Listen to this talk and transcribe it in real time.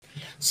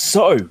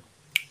So,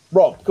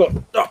 Rob, got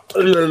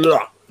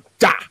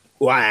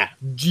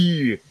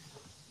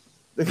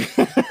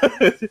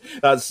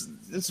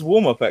it's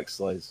warm up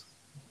exercise.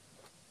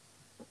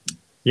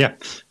 Yeah.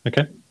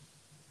 Okay.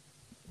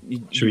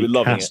 Should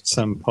we cast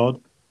some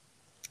pod?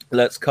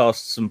 Let's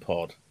cast some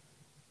pod.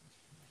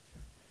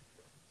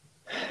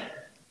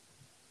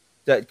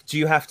 Do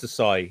you have to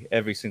sigh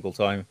every single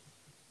time?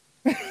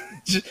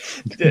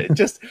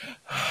 just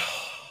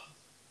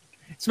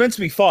it's meant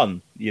to be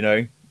fun, you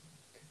know.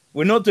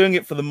 We're not doing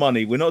it for the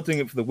money. We're not doing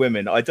it for the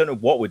women. I don't know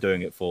what we're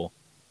doing it for.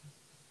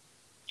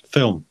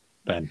 Film,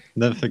 Ben.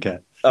 Never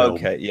forget. Film.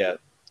 Okay, yeah.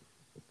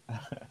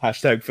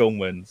 Hashtag film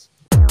wins.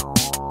 Are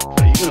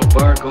you gonna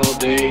bark all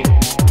day,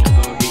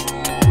 doggy?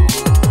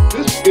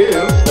 This is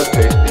a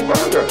tasty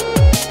burger.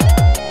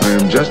 I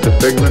am just a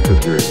figment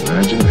of your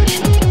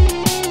imagination.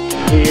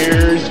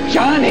 Here's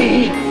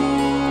Johnny.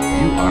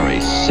 You are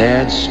a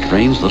sad,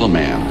 strange little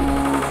man.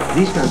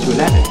 These guys were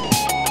laughing.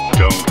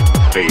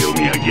 Don't fail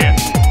me again.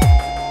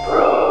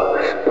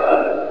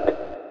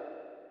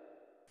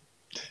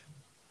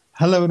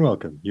 Hello and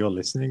welcome. You're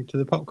listening to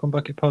the Popcorn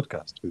Bucket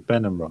Podcast with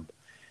Ben and Rob.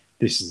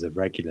 This is a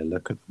regular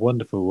look at the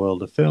wonderful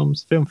world of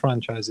films, film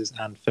franchises,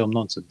 and film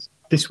nonsense.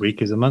 This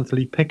week is a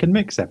monthly pick and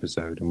mix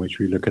episode in which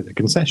we look at the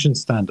concession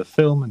stand of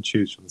film and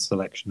choose from the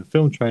selection of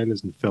film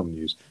trailers and film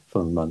news for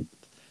the month.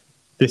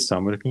 This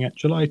time we're looking at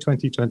July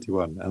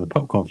 2021, and the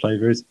popcorn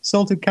flavour is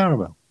salted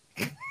caramel.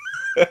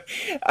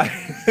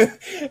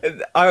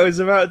 I was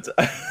about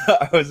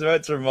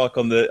to remark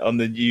on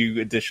the new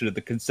edition of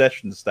the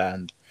concession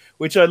stand,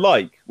 which I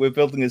like. We're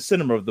building a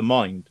cinema of the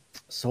mind.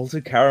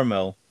 Salted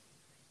caramel.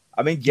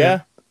 I mean,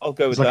 yeah. I'll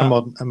go with that. It's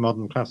like a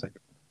modern classic.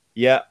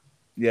 Yeah,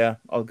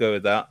 I'll go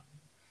with that.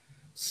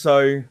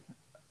 So,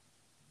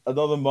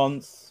 another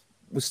month.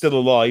 We're still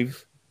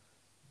alive.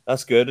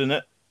 That's good, isn't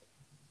it?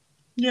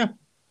 Yeah.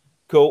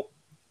 Cool.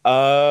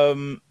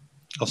 I'll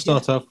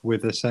start off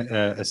with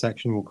a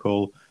section we'll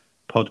call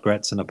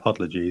Podgrets and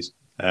Apologies.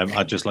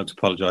 I'd just like to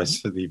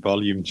apologise for the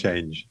volume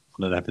change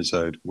on an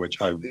episode,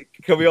 which I...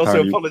 Can we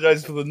also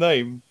apologise for the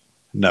name?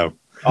 No.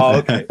 Oh,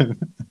 okay.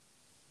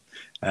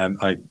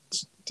 I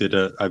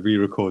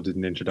re-recorded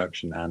an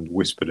introduction and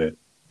whispered it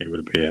would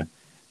appear,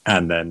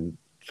 and then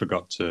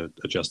forgot to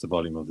adjust the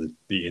volume of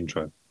the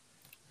intro.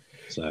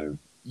 So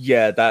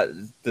yeah,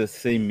 the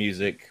theme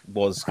music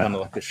was kind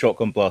of like a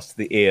shotgun blast to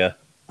the ear.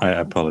 I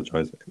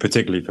apologise,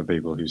 particularly for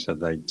people who said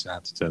they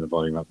had to turn the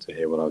volume up to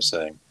hear what I was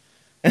saying.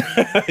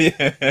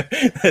 Yeah.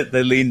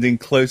 They leaned in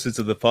closer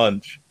to the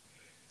punch.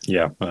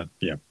 Yeah.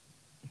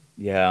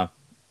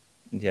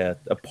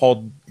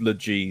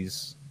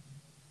 Apologies,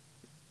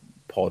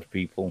 pod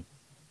people.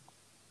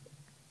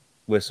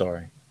 We're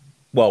sorry.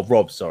 Well,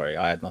 Rob's sorry.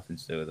 I had nothing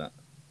to do with that.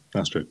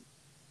 That's true.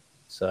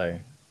 So,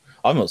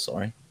 I'm not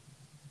sorry.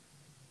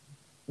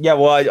 Yeah,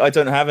 well, I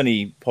don't have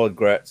any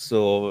podgrets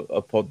or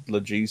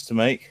apologies to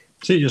make.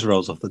 See, it just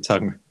rolls off the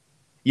tongue.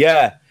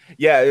 Yeah.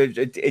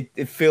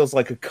 It feels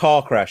like a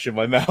car crash in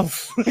my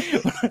mouth.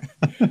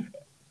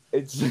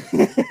 It's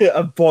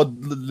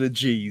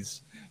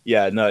apologies.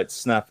 Yeah, no, it's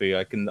snappy.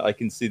 I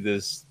can see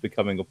this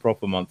becoming a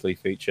proper monthly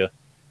feature.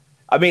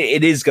 I mean,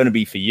 it is going to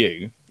be for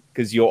you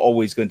because you're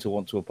always going to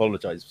want to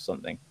apologize for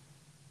something.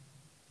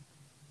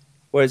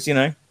 Whereas, you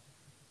know,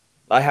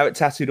 I have it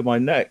tattooed on my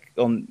neck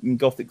in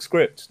Gothic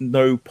script.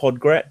 No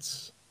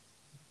podgrets.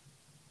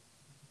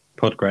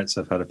 Podgrets,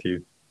 I've had a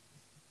few.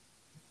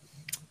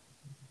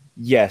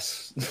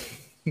 Yes.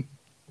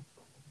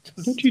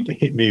 Don't you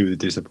hit me with a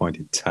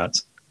disappointed tat?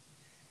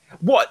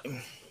 What?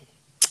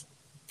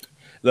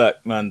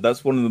 Look, man,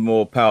 that's one of the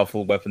more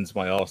powerful weapons in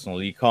my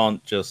arsenal. You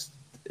can't just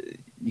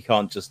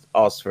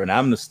ask for an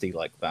amnesty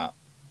like that.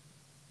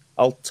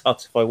 I'll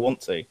tut if I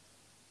want to.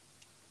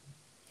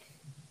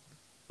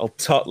 I'll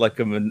tut like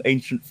I'm an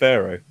ancient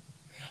pharaoh.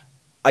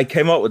 I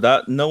came up with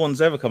that. No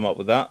one's ever come up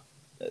with that.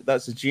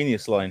 That's a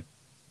genius line.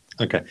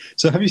 Okay.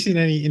 So have you seen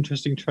any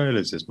interesting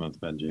trailers this month,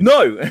 Benji?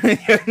 No.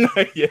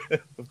 Yeah,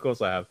 of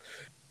course I have.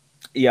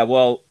 Yeah,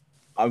 well,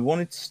 I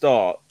wanted to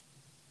start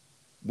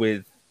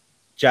with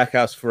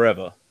Jackass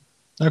Forever.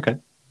 Okay.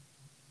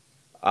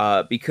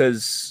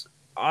 Because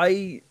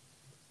I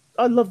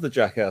love the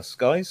Jackass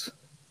guys.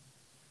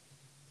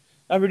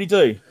 I really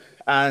do.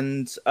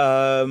 And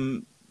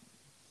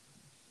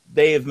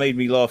they have made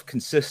me laugh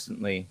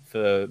consistently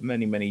for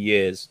many, many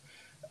years.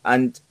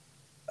 And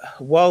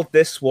while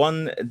this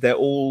one, they're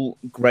all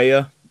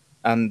grayer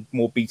and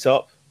more beat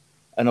up.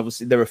 And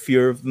obviously there are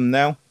fewer of them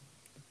now.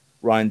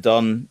 Ryan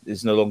Dunn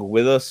is no longer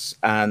with us.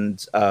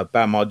 And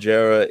Bam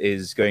Margera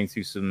is going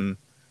through some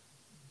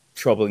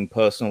troubling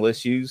personal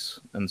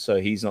issues. And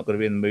so he's not going to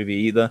be in the movie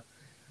either.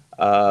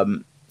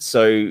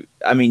 So,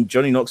 I mean,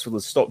 Johnny Knoxville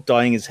has stopped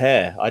dyeing his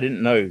hair. I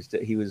didn't know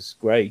that he was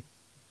grey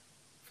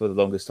for the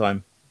longest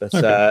time. But,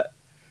 okay.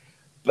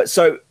 But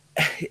so,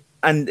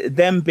 and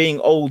them being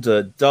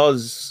older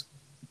does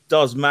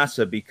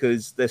matter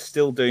because they're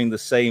still doing the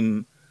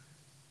same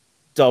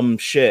dumb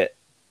shit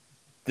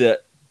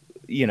that,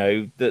 you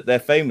know, that they're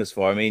famous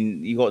for. I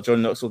mean, you got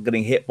Johnny Knoxville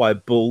getting hit by a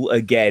bull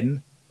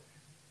again.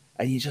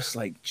 and you're just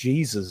like,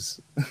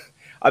 Jesus.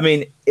 I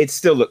mean, it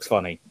still looks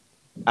funny,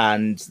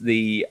 and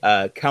the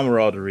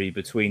camaraderie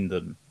between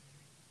them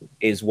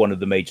is one of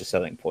the major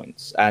selling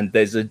points. And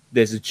there's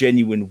a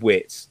genuine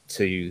wit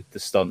to the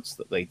stunts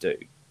that they do.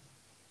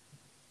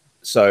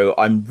 So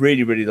I'm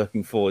really, really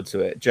looking forward to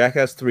it.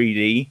 Jackass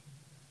 3D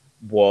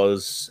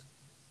was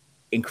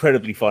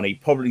incredibly funny.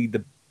 Probably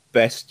the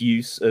best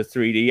use of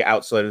 3D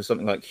outside of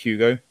something like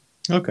Hugo.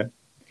 Okay.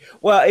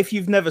 Well, if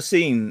you've never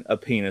seen a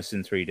penis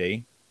in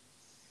 3D,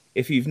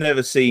 if you've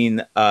never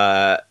seen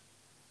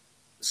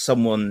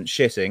someone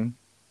shitting,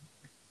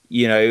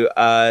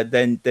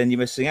 then you're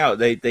missing out.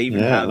 They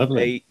even have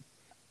a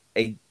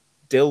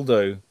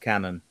dildo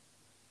cannon,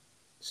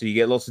 so you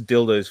get lots of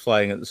dildos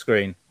flying at the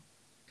screen.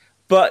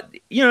 But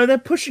they're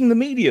pushing the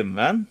medium,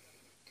 man,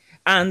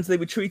 and they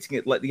were treating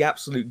it like the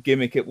absolute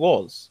gimmick it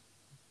was.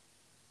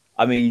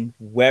 I mean,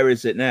 where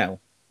is it now?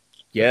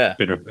 Yeah,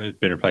 it's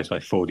been replaced by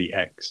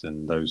 4DX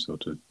and those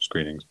sort of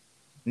screenings.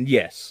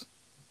 Yes,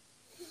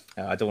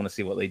 I don't want to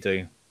see what they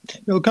do.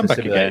 It'll come back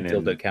again.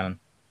 Dildo cannon.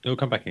 It'll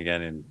come back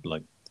again in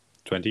like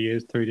 20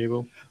 years. 3D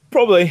will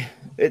probably.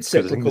 It's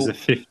cyclical. I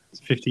think it was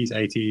the 50s,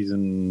 80s,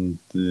 and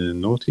the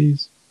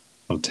noughties,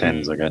 or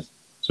 10s, I guess.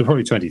 So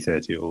probably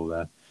 2030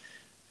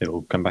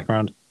 it'll come back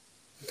around.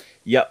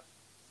 Yep.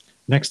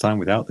 Next time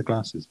without the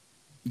glasses.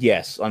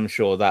 Yes, I'm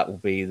sure that will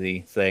be the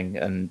thing.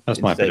 And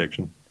that's my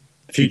prediction.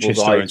 Future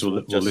historians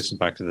will listen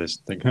back to this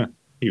and think, huh,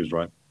 he was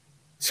right.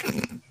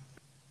 Did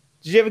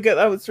you ever get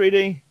that with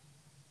 3D?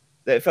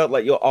 That it felt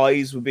like your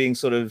eyes were being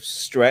sort of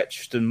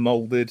stretched and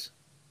molded?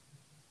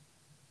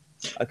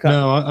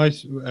 No, I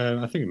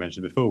think you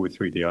mentioned before with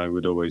 3D, I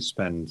would always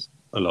spend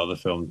a lot of the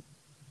film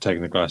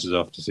taking the glasses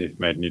off to see if it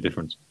made any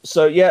difference.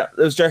 So, yeah,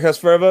 there was Jackass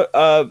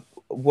Forever.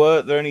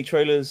 Were there any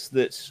trailers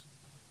that...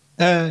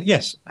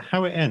 Yes,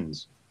 How It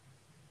Ends.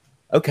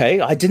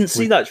 Okay, I didn't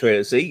see that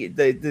trailer. See,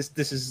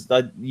 this is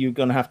you're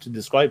going to have to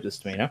describe this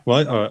to me now.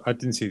 Well, I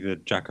didn't see the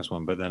Jackass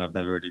one, but then I've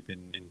never really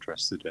been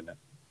interested in it.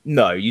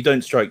 No, you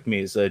don't strike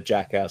me as a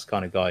Jackass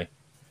kind of guy,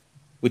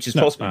 which is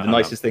possibly the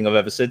nicest thing I've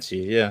ever said to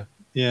you.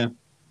 Yeah.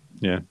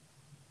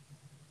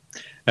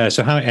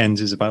 So How It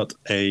Ends is about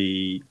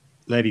a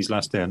lady's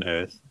last day on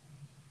Earth,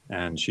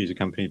 and she's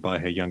accompanied by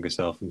her younger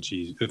self, and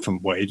she's, from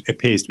what it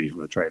appears to be from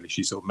the trailer,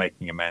 she's sort of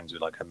making amends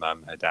with like her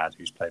mum, her dad,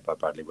 who's played by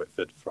Bradley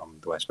Whitford from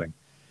The West Wing.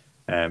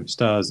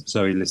 Stars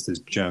Zoe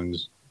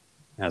Lister-Jones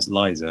as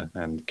Liza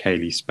and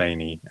Kaylee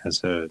Spaney as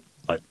her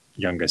like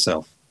younger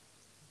self.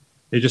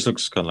 It just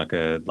looks kind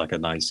of like a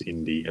nice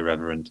indie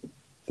irreverent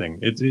thing.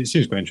 It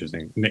seems quite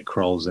interesting. Nick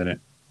Kroll's in it.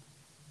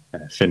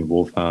 Finn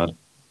Wolfhard.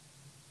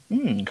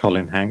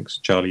 Colin Hanks,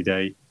 Charlie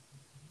Day.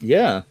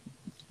 Yeah,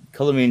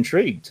 color me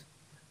intrigued.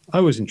 I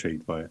was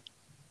intrigued by it.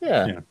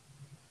 Yeah.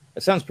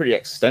 It sounds pretty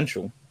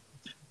existential.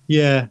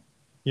 Yeah.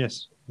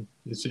 Yes.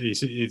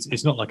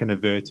 It's not like an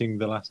averting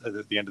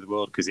the end of the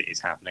world, because it is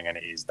happening and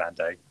it is that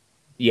day.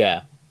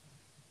 Yeah.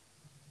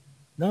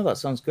 No, that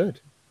sounds good.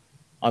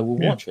 I will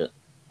watch it.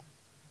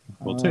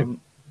 Will too.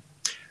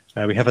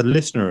 We have a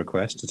listener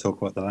request to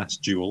talk about The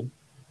Last Duel.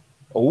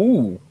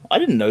 Oh, I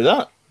didn't know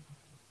that.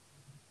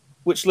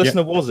 Which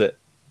listener was it?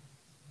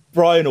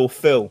 Brian or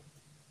Phil?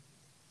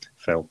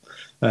 Phil.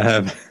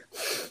 The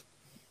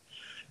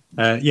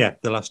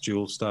Last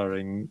Duel,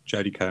 starring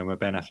Jodie Comer,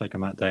 Ben Affleck,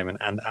 and Matt Damon,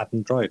 and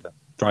Adam Driver.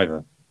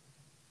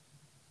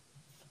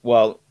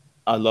 Well,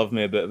 I love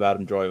me a bit of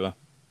Adam Driver.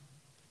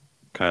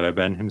 Kylo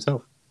Ben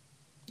himself.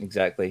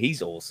 Exactly,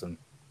 he's awesome.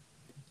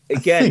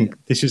 Again, I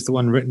think this is the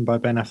one written by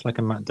Ben Affleck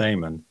and Matt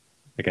Damon.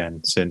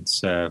 Again,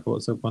 since what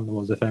was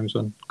the famous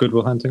one? Good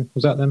Will Hunting.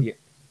 Was that them?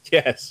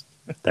 Yes.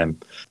 Them.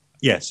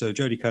 Yeah. So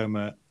Jodie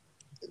Comer,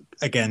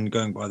 again,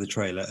 going by the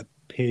trailer,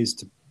 appears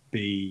to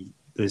be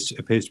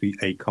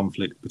a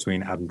conflict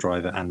between Adam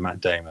Driver and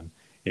Matt Damon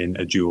in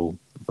a duel.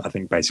 I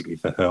think basically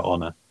for her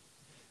honor.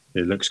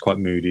 It looks quite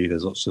moody.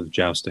 There's lots of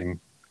jousting,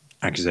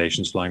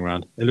 accusations flying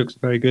around. It looks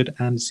very good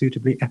and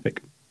suitably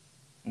epic.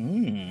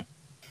 I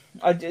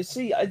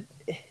see. I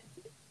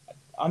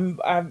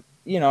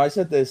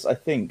said this, I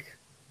think,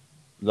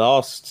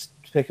 last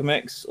Pick a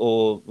Mix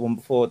or one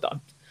before.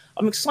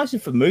 I'm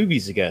excited for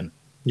movies again.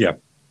 Yeah.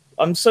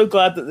 I'm so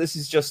glad that this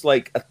is just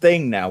like a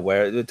thing now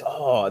where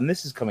and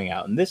this is coming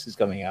out and this is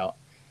coming out.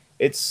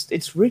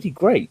 It's really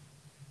great.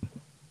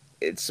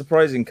 It's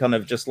surprising kind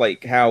of just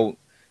like how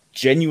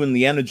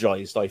genuinely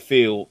energized I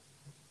feel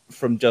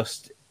from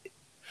just...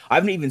 I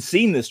haven't even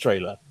seen this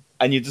trailer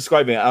and you're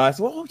describing it and I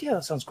thought, oh yeah,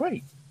 that sounds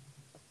great.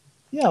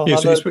 Yeah,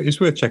 it's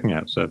worth checking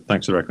out. So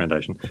thanks for the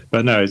recommendation.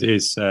 But no, it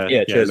is.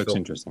 Cheers, it looks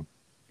interesting.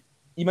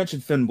 You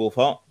mentioned Finn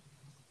Wolfhard.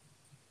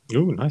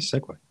 Ooh, nice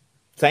segue.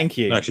 Thank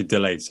you. Actually,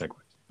 delayed segue.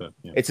 But,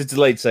 yeah. It's a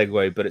delayed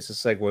segue, but it's a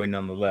segue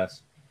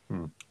nonetheless.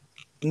 The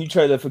new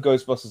trailer for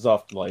Ghostbusters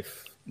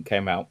Afterlife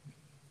came out.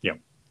 Yep.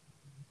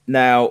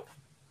 Now,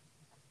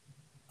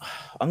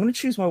 I'm going to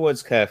choose my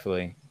words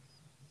carefully.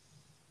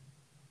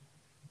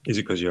 Is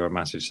it because you're a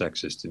massive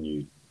sexist and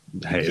you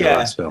hate the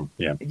last film?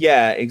 Yeah.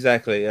 Yeah,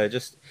 exactly. I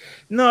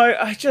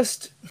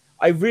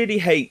really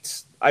hate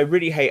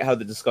how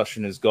the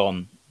discussion has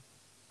gone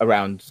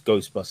around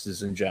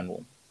Ghostbusters in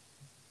general.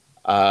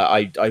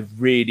 I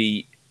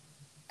really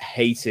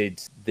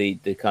hated the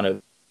kind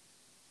of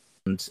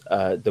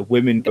the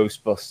women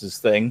Ghostbusters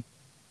thing,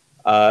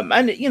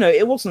 and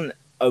it wasn't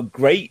a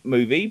great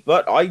movie,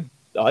 but I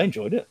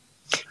enjoyed it.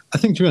 I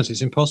think, to be honest,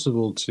 it's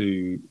impossible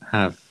to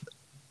have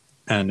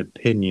an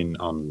opinion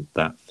on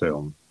that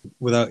film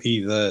without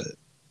even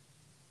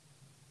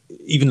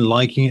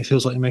liking it.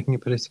 Feels like you're making a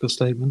political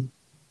statement.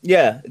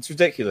 Yeah, it's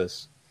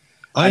ridiculous.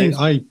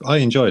 I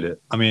enjoyed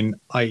it. I mean,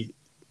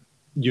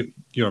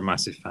 you're a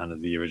massive fan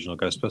of the original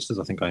Ghostbusters.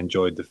 I think I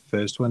enjoyed the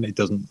first one. It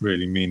doesn't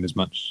really mean as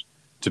much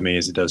to me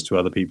as it does to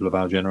other people of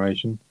our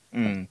generation.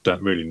 I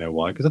don't really know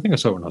why, because I think I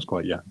saw it when I was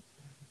quite young.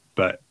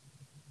 But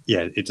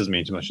yeah, it doesn't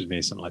mean too much to me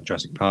as something like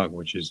Jurassic Park,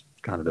 which is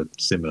kind of a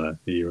similar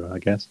era, I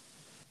guess.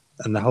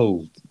 And the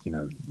whole,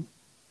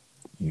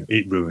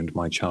 it ruined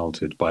my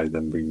childhood by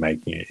them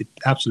remaking it. It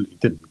absolutely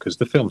didn't, because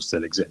the film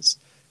still exists.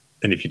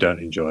 And if you don't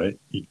enjoy it,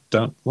 you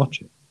don't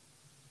watch it.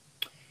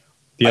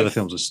 The other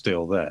films are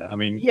still there. I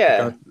mean,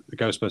 yeah. The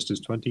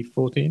Ghostbusters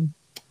 2014?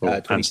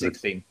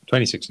 2016.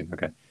 2016,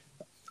 okay.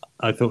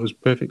 I thought it was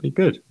perfectly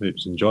good. It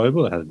was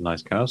enjoyable. It had a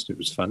nice cast. It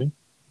was funny.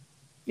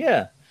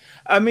 Yeah.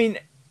 I mean,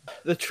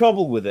 the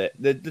trouble with it,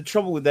 the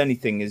trouble with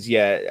anything is,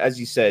 as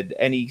you said,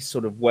 any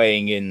sort of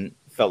weighing in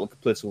felt like a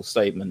political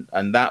statement.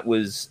 And that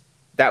was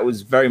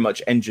very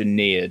much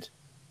engineered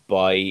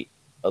by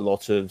a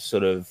lot of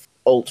sort of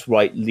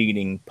alt-right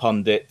leaning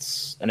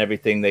pundits and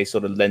everything. They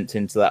sort of lent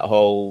into that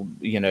whole,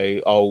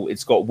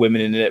 it's got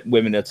women in it,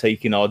 women are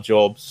taking our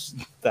jobs,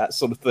 that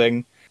sort of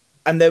thing.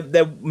 And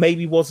there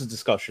maybe was a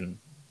discussion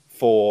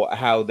for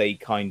how they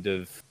kind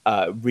of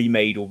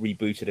remade or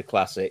rebooted a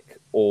classic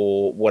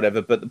or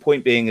whatever. But the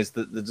point being is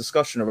that the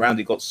discussion around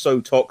it got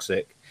so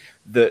toxic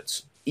that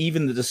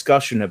even the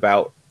discussion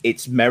about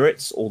its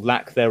merits or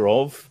lack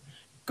thereof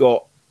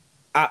got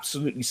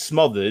absolutely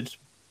smothered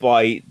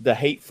by the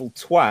hateful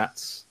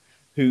twats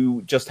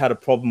who just had a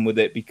problem with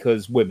it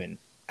because women.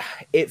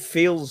 It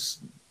feels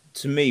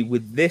to me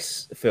with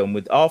this film,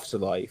 with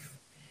Afterlife,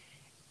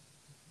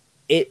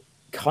 it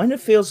kind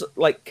of feels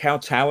like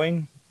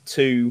kowtowing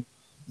to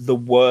the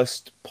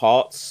worst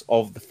parts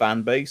of the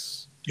fan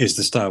base. It's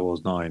the Star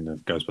Wars 9 of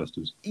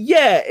Ghostbusters.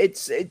 Yeah,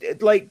 it's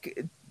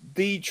like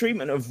the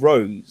treatment of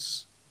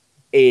Rose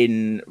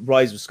in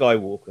Rise of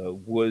Skywalker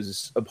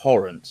was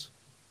abhorrent.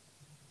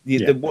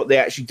 What they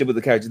actually did with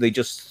the character, they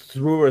just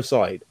threw her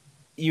aside.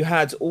 You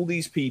had all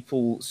these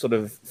people sort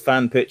of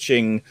fan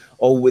pitching,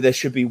 there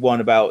should be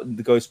one about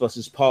the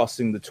Ghostbusters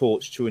passing the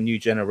torch to a new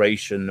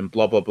generation and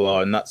blah, blah,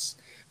 blah. And that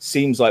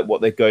seems like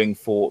what they're going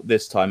for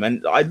this time.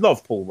 And I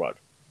love Paul Rudd.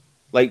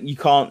 Like, you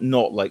can't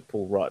not like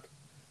Paul Rudd.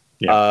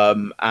 Yeah.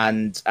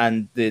 And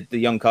the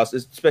young cast,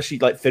 especially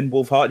like Finn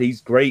Wolfhard, he's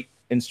great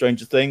in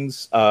Stranger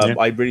Things.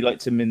 I really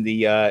liked him in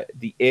the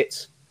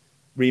It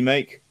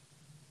remake.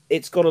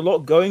 It's got a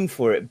lot going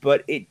for it,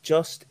 but it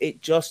just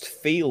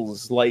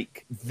feels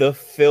like the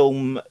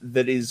film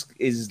that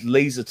is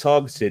laser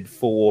targeted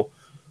for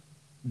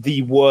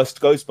the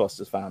worst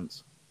Ghostbusters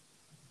fans.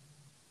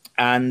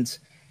 And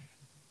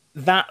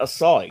that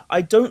aside,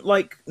 I don't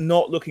like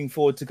not looking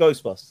forward to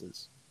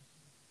Ghostbusters.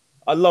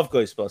 I love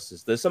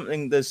Ghostbusters. There's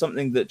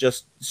something that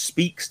just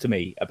speaks to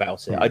me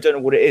about it. I don't know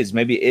what it is.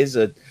 Maybe it is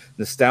a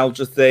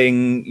nostalgia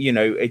thing.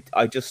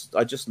 I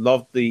just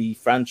love the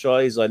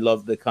franchise. I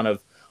love the kind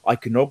of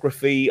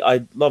iconography.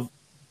 I love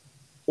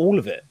all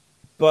of it.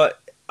 But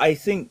I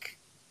think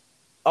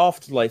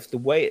Afterlife, the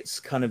way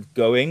it's kind of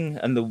going,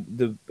 and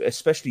the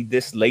especially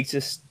this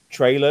latest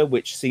trailer,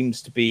 which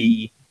seems to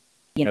be,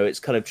 it's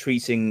kind of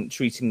treating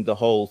the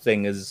whole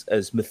thing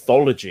as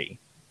mythology.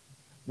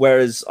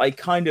 Whereas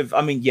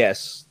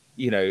yes,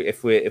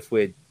 if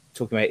we're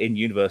talking about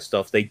in-universe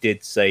stuff, they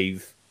did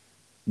save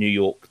New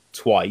York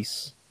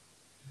twice.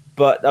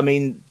 But I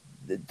mean,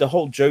 the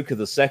whole joke of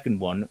the second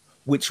one,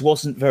 which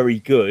wasn't very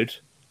good,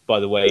 by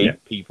the way,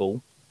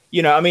 people.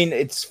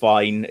 It's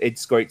fine.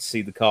 It's great to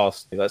see the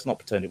cast. Let's not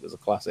pretend it was a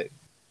classic.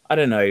 I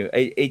don't know.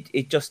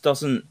 It just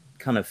doesn't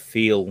kind of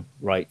feel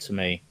right to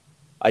me.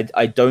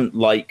 I don't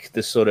like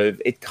the sort of...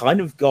 It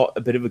kind of got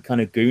a bit of a kind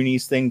of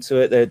Goonies thing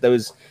to it. There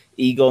was...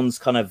 Egon's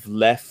kind of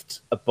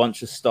left a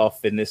bunch of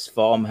stuff in this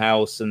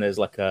farmhouse, and there's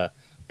like a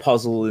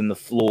puzzle in the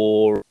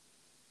floor,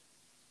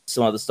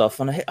 some other stuff.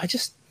 And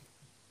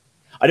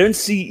I don't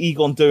see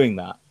Egon doing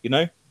that,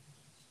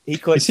 He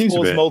collects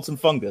spores, molten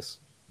fungus.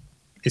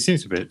 It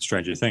seems a bit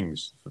Stranger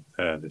Things,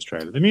 this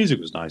trailer. The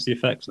music was nice, the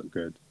effects look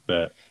good,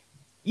 but...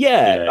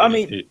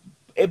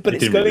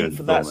 It's going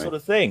for that sort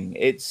of thing.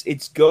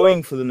 It's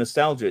going for the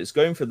nostalgia. It's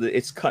going for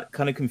it's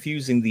kind of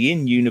confusing the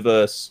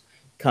in-universe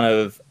kind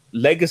of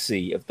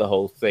legacy of the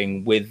whole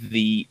thing with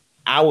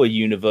our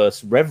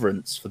universe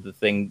reverence for the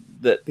thing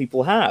that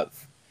people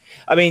have.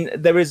 I mean,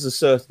 there is a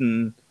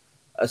certain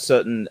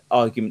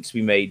argument to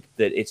be made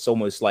that it's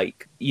almost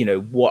like,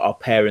 what our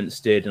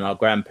parents did and our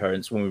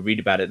grandparents, when we read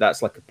about it,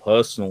 that's like a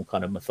personal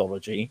kind of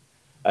mythology.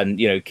 And,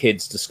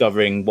 kids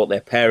discovering what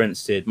their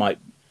parents did might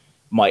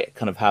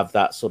kind of have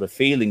that sort of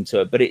feeling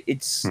to it. But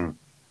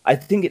I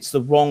think it's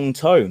the wrong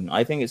tone.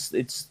 I think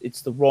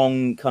it's the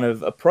wrong kind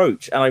of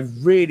approach, and I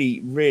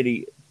really,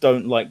 really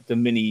don't like the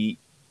mini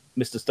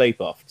Mr. Stay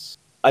Puffs.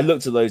 I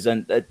looked at those,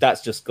 and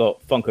that's just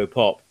got Funko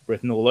Pop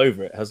written all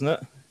over it, hasn't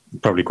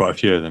it? Probably quite a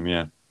few of them,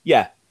 yeah.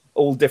 Yeah,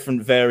 all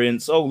different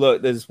variants. Oh,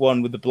 look, there's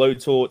one with the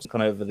blowtorch.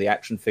 Kind of the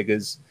action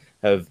figures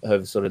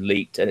have sort of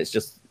leaked, and it's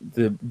just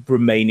the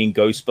remaining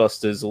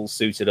Ghostbusters all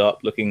suited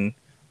up, looking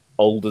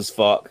old as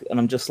fuck. And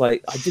I'm just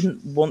like, I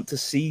didn't want to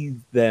see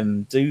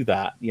them do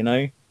that, you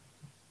know?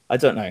 I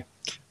don't know.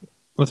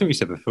 Well, I think we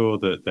said before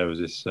that there was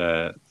this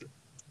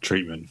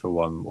treatment for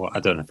one. Well, I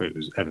don't know if it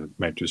was ever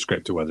made to a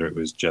script or whether it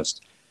was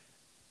just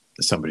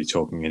somebody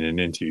talking in an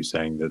interview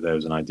saying that there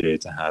was an idea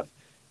to have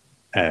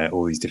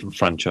all these different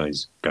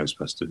franchise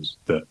Ghostbusters,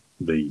 that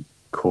the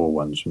core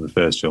ones from the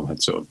first film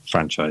had sort of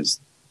franchised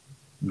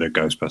the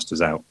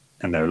Ghostbusters out.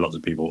 And there are lots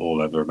of people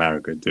all over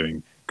America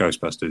doing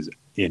Ghostbusters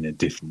in a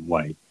different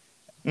way.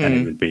 And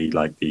it would be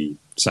like the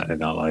Saturday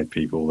Night Live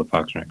people, the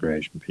Parks and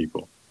Recreation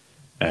people,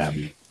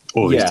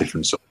 all these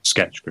different sort of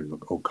sketch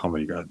groups or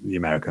comedy, the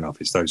American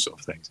Office, those sort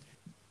of things.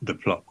 The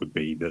plot would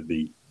be that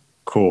the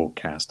core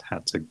cast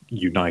had to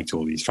unite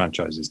all these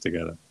franchises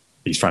together,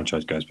 these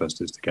franchise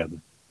Ghostbusters together.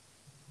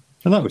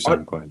 And that would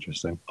sound quite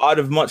interesting. I'd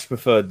have much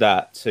preferred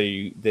that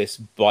to this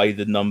by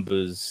the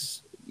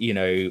numbers, you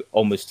know,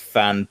 almost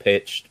fan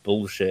pitched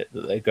bullshit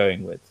that they're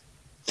going with.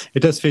 It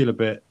does feel a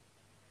bit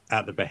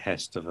at the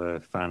behest of a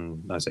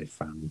fan, I say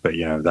fan, but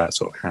you know, that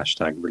sort of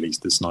hashtag release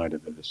the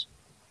Snyderverse.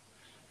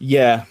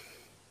 Yeah.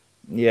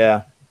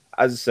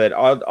 As I said,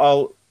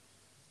 I'll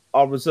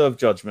reserve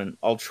judgment.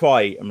 I'll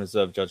try and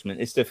reserve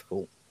judgment. It's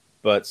difficult,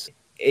 but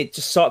it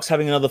just sucks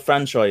having another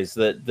franchise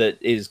that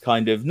is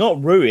kind of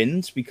not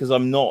ruined because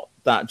I'm not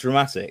that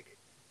dramatic,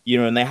 you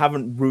know, and they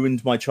haven't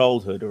ruined my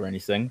childhood or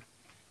anything.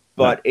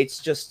 But it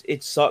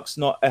sucks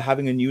not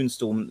having a new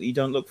installment that you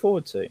don't look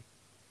forward to.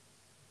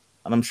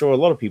 And I'm sure a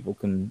lot of people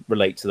can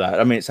relate to that.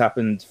 I mean, it's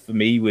happened for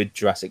me with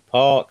Jurassic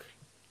Park.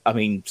 I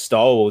mean,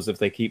 Star Wars, if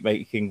they keep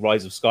making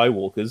Rise of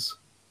Skywalkers.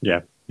 Yeah.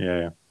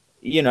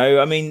 You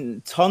know, I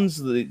mean, tons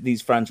of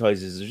these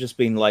franchises have just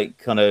been like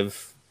kind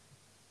of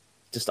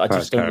I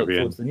just don't look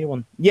forward to the new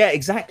one. Yeah,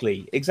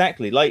 exactly.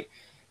 Like,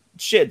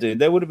 shit, dude,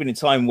 there would have been a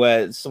time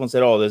where someone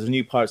said, oh, there's a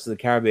new Pirates of the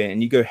Caribbean,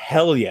 and you go,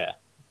 hell yeah.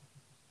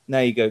 Now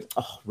you go,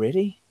 oh,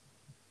 really?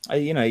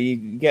 You know, you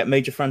get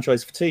major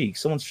franchise fatigue.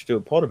 Someone should do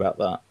a pod about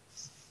that.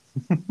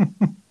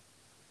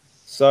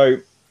 So,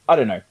 I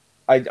don't know.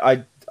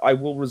 I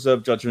will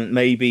reserve judgment.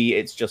 Maybe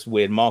it's just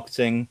weird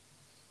marketing.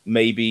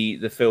 Maybe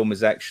the film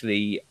is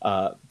actually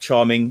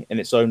charming in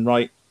its own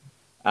right.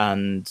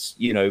 And,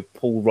 you know,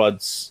 Paul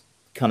Rudd's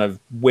kind of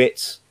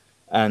wit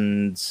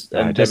and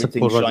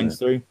everything shines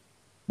through.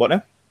 What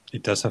now?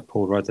 It does have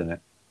Paul Rudd in it.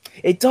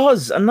 It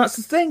does, and that's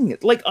the thing.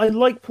 Like, I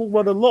like Paul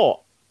Rudd a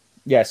lot.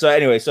 Yeah, so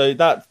anyway,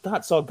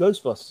 that's our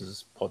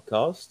Ghostbusters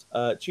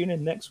podcast. Tune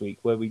in next week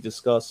where we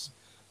discuss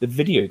the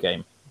video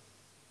game.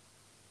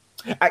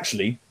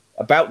 Actually,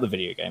 about the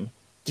video game.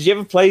 Did you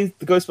ever play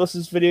the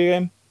Ghostbusters video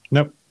game?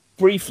 Nope.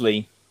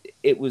 Briefly,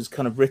 it was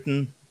kind of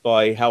written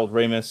by Harold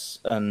Ramis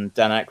and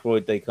Dan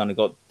Aykroyd. They kind of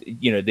got,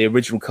 you know, the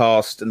original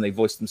cast and they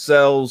voiced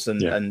themselves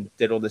and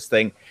did all this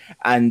thing.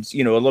 And,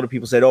 you know, a lot of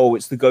people said, oh,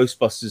 it's the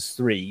Ghostbusters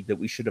 3 that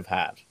we should have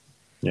had.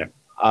 Yeah.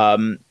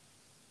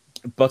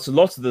 But a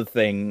lot of the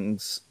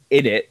things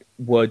in it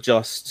were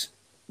just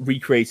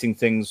recreating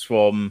things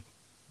from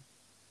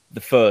the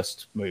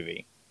first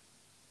movie.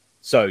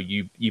 So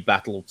you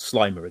battle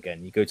Slimer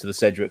again. You go to the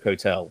Cedric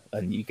Hotel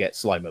and you get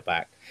Slimer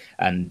back,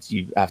 and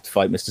you have to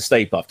fight Mr.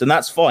 Stay Puft, and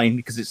that's fine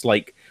because it's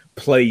like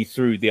play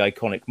through the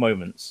iconic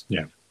moments.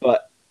 Yeah.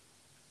 But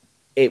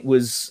it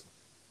was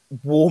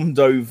warmed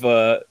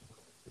over,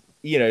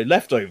 you know,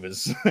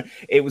 leftovers.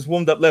 It was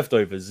warmed up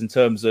leftovers in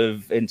terms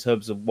of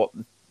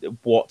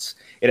what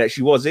it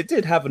actually was. It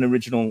did have an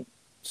original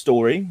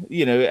story.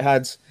 You know, it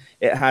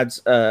had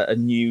a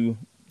new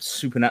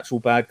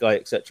supernatural bad guy,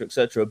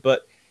 etc.,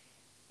 But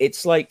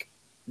it's like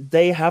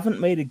they haven't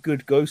made a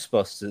good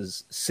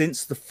Ghostbusters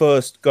since the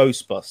first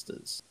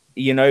Ghostbusters.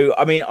 You know,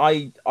 I mean,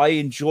 I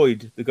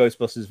enjoyed the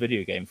Ghostbusters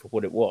video game for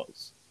what it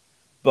was,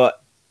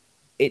 but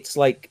it's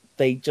like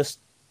they couldn't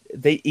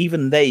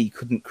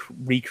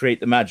recreate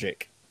the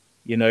magic,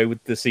 you know,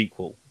 with the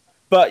sequel.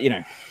 But, you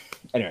know,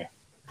 anyway.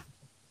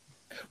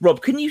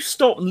 Rob, can you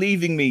stop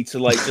leaving me to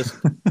like just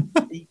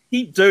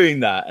keep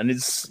doing that? And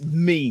it's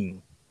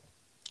mean.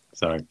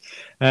 Sorry.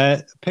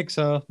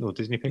 Pixar or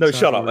Disney Pixar. No,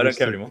 shut up. I don't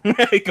care anymore.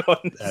 Go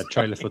on.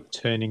 Trailer for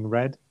Turning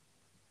Red.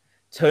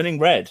 Turning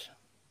Red?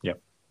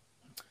 Yep.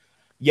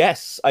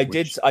 Yes, I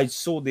did. I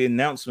saw the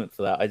announcement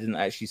for that. I didn't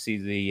actually see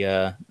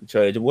the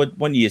trailer.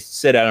 When you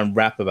sit down and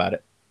rap about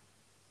it?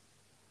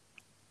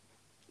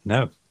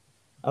 No.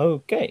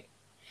 Okay.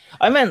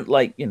 I meant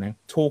like, you know,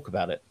 talk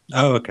about it.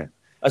 Oh, okay.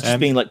 That's just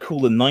being like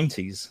cool in the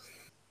 90s.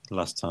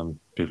 Last time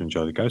people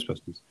enjoyed the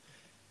Ghostbusters.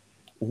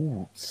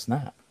 Ooh,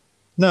 snap.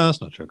 No,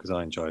 that's not true, because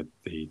I enjoyed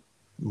the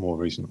more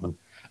recent one.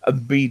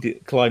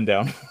 Immediate climb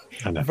down.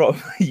 I know. Rob,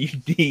 you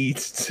need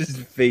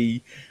to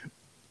be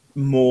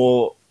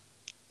more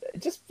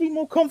Just be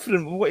more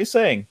confident with what you're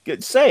saying.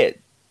 Say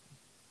it.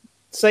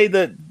 Say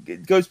that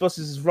Ghostbusters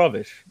is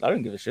rubbish. I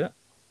don't give a shit.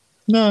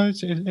 No,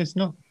 it's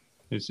not.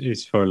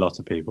 It's for a lot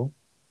of people.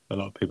 A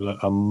lot of people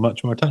are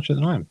much more attached to it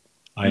than I am.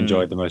 I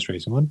enjoyed the most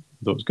recent one.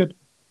 I thought it was good.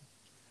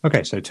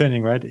 Okay, so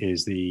Turning Red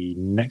is the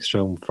next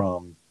film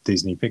from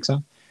Disney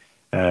Pixar,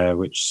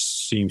 which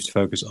seems to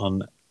focus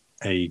on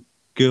a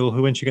girl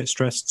who, when she gets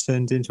stressed,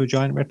 turns into a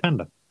giant red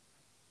panda.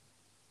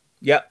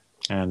 Yep.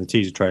 And the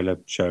teaser trailer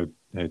showed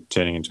her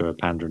turning into a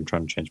panda and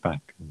trying to change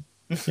back.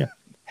 Yeah.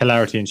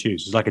 Hilarity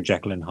ensues. It's like a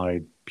Jekyll and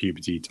Hyde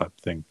puberty type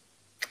thing.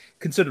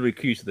 Considerably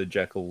cuter than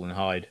Jekyll and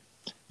Hyde.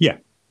 Yeah.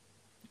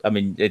 I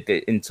mean,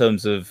 in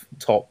terms of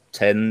top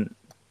 10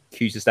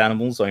 cutest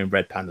animals, I mean,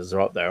 red pandas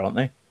are up there, aren't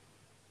they?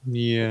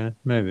 Yeah,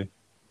 maybe.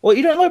 Well,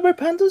 you don't like red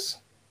pandas?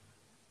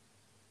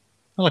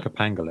 I like a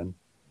pangolin.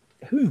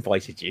 Who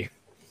invited you?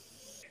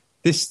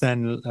 This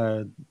then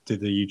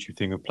did the YouTube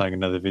thing of playing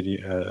another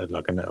video,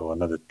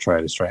 another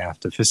trailer straight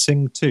after for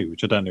Sing 2,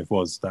 which I don't know if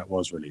that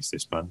was released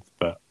this month,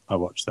 but I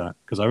watched that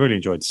because I really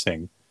enjoyed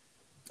Sing.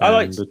 I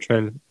liked the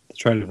trailer. The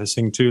trailer for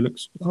Sing 2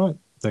 looks all right.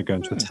 They're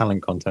going to a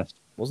talent contest.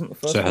 Wasn't the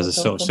first? So it has a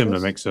sort of contest? similar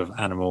mix of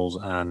animals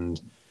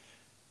and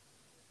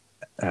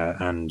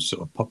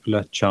sort of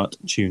popular chart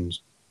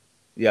tunes.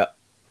 Yeah,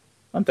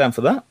 I'm down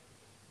for that.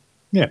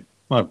 Yeah,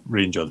 I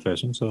really enjoyed the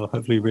first one, so I'll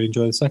hopefully really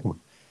enjoy the second one.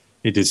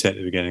 It did say at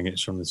the beginning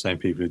it's from the same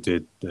people who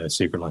did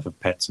Secret Life of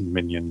Pets and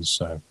Minions,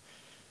 so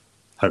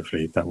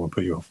hopefully that won't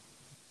put you off.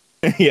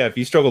 Yeah, if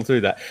you struggle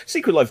through that.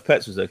 Secret Life of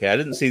Pets was okay. I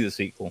didn't see the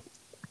sequel.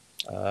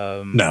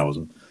 No, I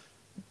wasn't.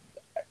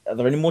 Are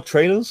there any more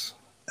trailers?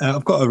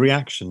 I've got a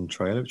reaction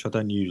trailer, which I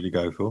don't usually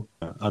go for.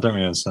 I don't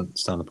really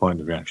understand the point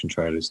of reaction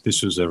trailers.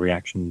 This was a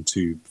reaction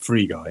to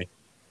Free Guy,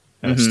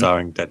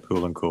 starring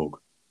Deadpool and Korg.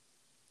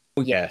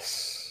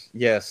 Yes.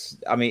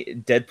 I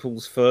mean,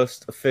 Deadpool's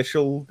first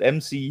official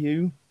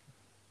MCU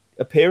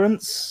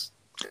appearance,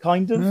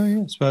 kind of. Oh,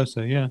 yeah, I suppose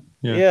so. Yeah.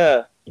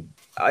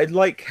 I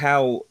like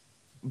how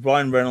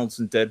Ryan Reynolds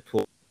and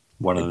Deadpool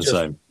one and the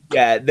same.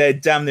 Yeah, they're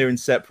damn near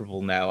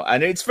inseparable now,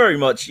 and it's very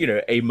much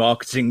a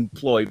marketing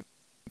ploy.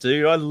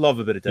 Dude, I love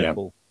a bit of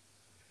Deadpool.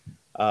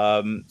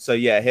 Yeah. So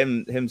yeah,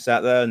 him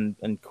sat there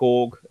and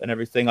Korg and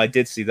everything. I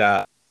did see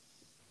that.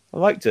 I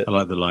liked it. I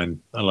like the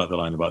line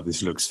about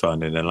this looks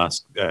fun in the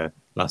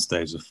last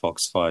days of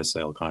Fox fire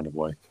sale kind of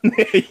way.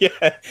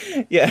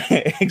 yeah,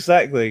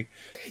 exactly.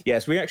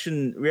 Yes,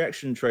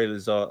 reaction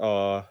trailers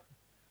are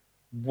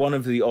one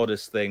of the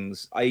oddest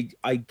things.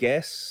 I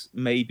guess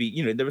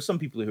maybe there are some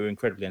people who are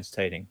incredibly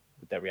entertaining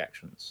with their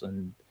reactions,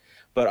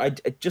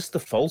 but just the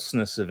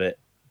falseness of it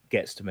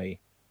gets to me.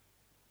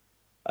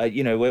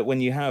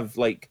 When you have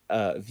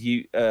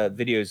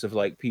videos of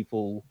like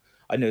people,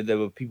 I know there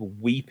were people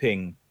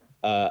weeping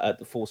at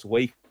the Force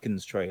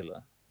Awakens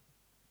trailer,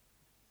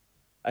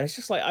 and it's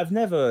just like I've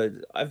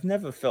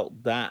never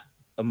felt that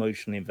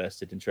emotionally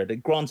invested in trailer.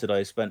 Granted,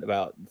 I spent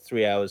about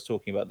 3 hours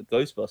talking about the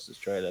Ghostbusters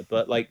trailer,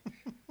 but like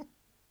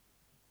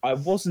I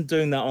wasn't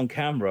doing that on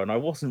camera, and I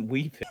wasn't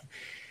weeping.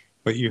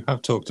 But you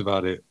have talked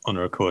about it on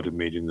a recorded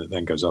medium that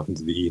then goes off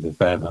into the ether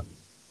forever.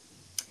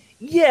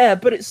 Yeah,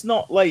 but it's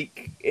not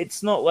like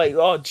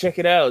oh, check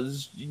it out,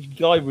 this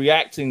guy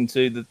reacting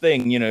to the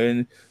thing,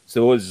 and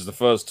so this is the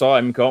first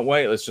time, can't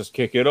wait, let's just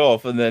kick it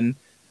off, and then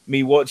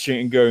me watching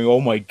it and going,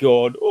 oh my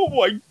god.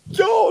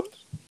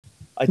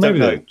 I don't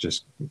know.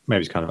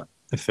 Maybe it's kind of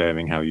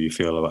affirming how you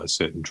feel about a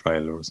certain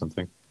trailer or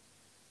something.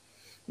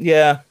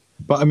 Yeah,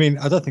 but I mean,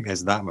 I don't think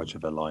there's that much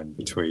of a line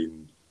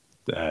between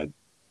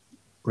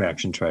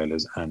reaction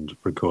trailers and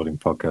recording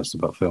podcasts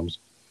about films.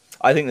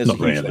 I think there's not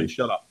a huge really. one.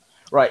 Shut up.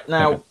 Right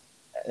now.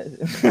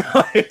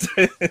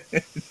 Okay.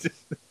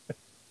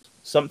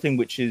 Something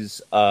which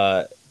is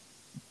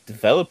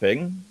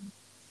developing.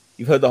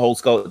 You've heard the whole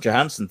Scarlett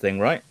Johansson thing,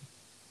 right?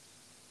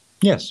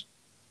 Yes.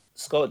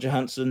 Scarlett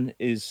Johansson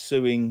is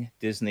suing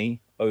Disney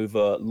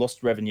over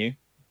lost revenue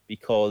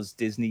because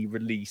Disney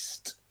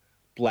released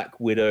Black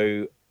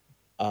Widow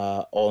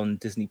on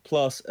Disney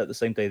Plus at the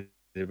same day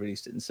they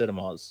released it in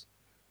cinemas.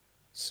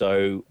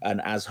 So,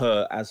 and as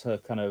her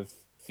kind of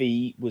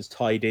fee was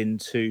tied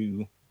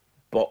into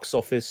box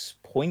office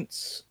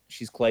points,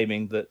 she's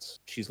claiming that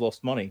she's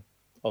lost money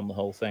on the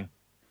whole thing.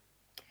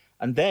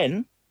 And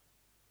then,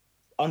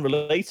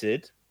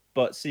 unrelated,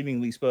 but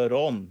seemingly spurred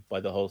on by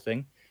the whole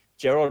thing,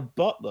 Gerard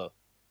Butler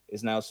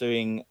is now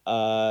suing,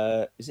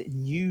 is it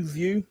New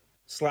View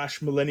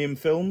 / Millennium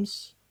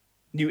Films?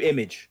 New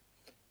Image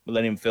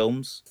Millennium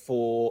Films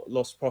for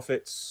lost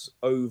profits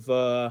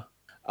over,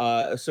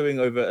 suing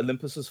over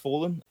Olympus Has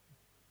Fallen.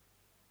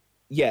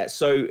 Yeah,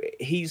 so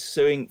he's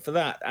suing for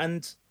that.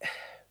 And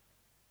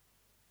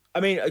I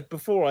mean,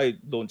 before I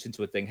launch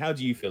into a thing, how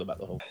do you feel about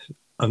the whole?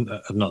 I've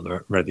not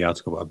read the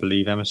article, but I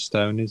believe Emma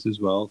Stone is as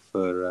well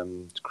for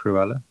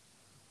Cruella.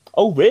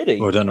 Oh, really?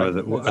 Or I don't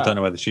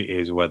know whether she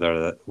is, or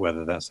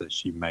whether that's that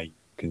she may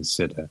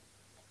consider.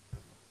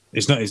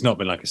 It's not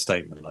been like a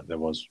statement like there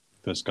was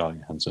for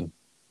Scarlett Johansson.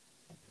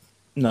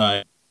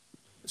 No.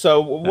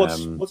 So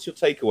what's your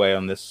takeaway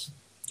on this?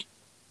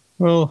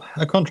 Well,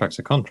 a contract's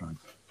a contract.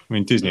 I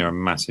mean, Disney are a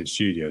massive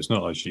studio. It's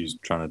not like she's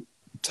trying to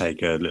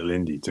take a little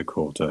indie to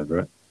court over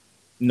it.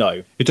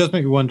 No. It does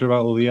make me wonder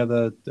about all the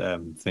other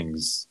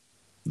things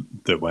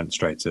that went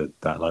straight to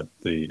that, like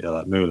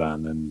like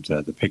Mulan and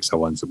the Pixar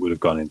ones that would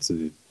have gone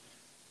into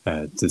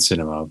the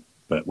cinema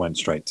but went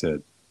straight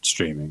to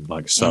streaming,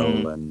 like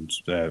Soul and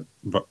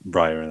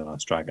Raya and the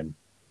Last Dragon.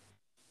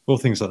 All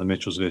things like the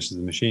Mitchells versus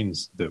the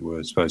Machines that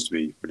were supposed to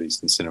be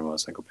released in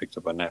cinemas and got picked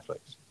up by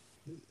Netflix.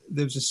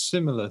 There was a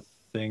similar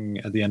thing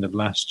at the end of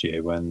last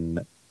year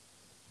when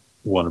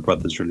Warner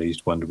Brothers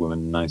released Wonder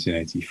Woman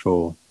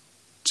 1984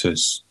 to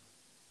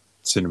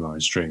cinema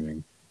and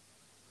streaming.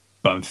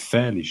 But I'm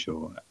fairly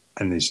sure,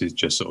 and this is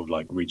just sort of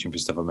like reaching for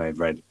stuff I may have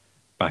read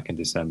back in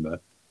December,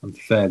 I'm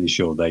fairly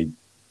sure they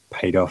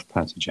paid off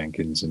Patty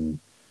Jenkins and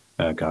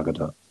Gal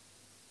Gadot.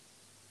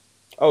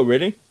 Oh,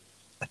 really?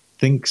 I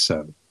think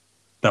so.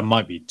 That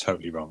might be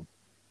totally wrong,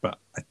 but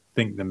I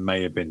think there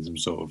may have been some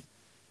sort of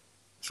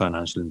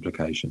financial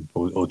implication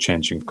or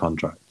changing of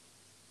contract.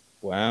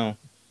 Wow.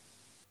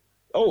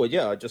 Oh,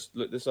 yeah, I just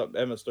looked this up.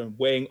 Emma Stone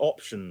weighing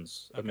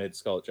options amid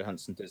Scarlett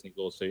Johansson Disney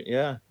lawsuit.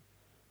 Yeah.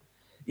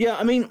 Yeah,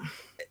 I mean,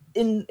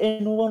 in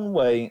one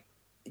way,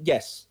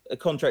 yes, a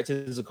contract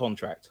is a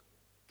contract.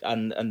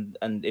 And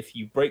if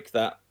you break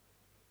that,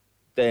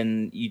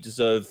 then you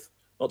deserve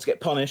not to get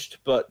punished,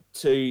 but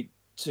to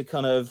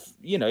kind of,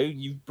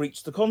 you've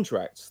breached the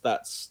contract.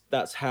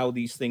 That's how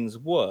these things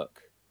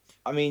work.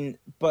 I mean,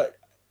 but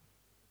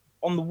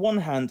on the one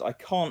hand, I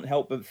can't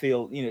help but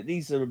feel,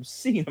 these are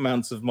obscene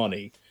amounts of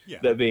money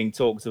that are being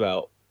talked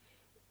about.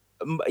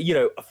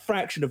 A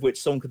fraction of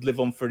which someone could live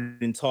on for an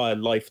entire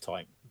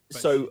lifetime. But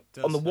so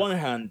on the one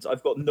hand,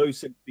 I've got no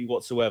sympathy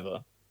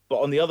whatsoever. But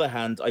on the other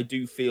hand, I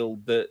do feel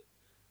that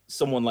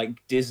someone like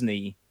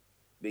Disney,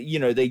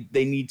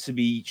 they need to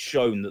be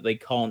shown that they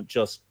can't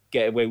just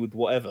get away with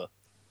whatever.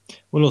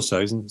 Well,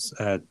 also, isn't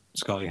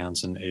Scarlett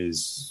Johansson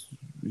is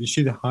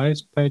she the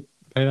highest paid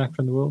actor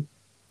in the world?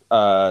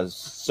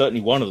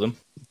 Certainly one of them.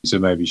 So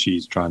maybe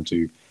she's trying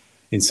to,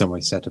 in some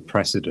way, set a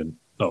precedent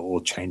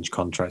or change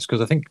contracts,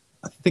 because I think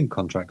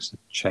contracts have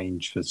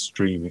changed for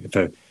streaming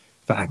for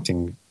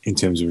acting in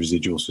terms of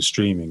residuals for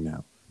streaming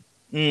now.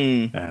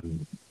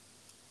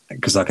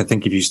 Because I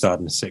think if you start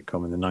in a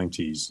sitcom in the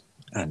 90s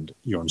and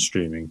you're on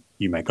streaming,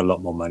 you make a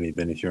lot more money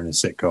than if you're in a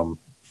sitcom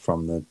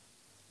from the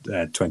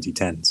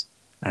 2010s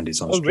and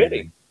it's on streaming.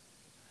 Really?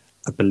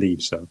 I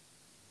believe so.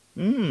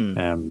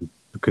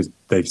 Because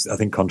I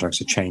think contracts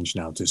have changed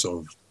now to sort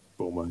of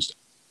almost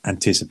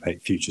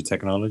anticipate future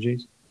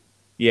technologies.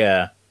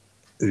 Yeah.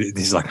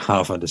 This is like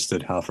half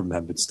understood, half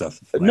remembered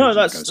stuff. No,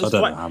 that's I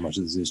don't know how much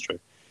of this is true.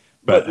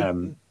 But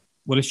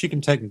well, if she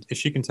can take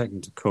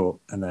them to court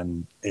and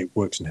then it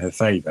works in her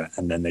favour,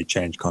 and then they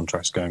change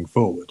contracts going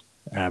forward,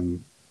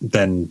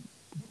 then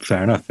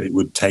fair enough. It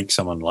would take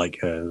someone like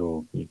her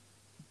or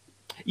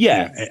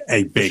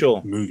a big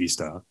movie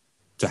star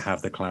to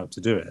have the clout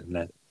to do it. And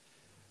then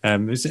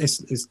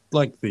it's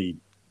like the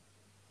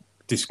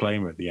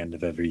disclaimer at the end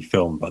of every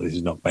film, but this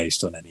is not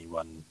based on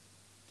anyone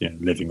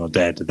living or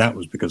dead. That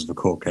was because of a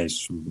court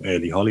case from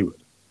early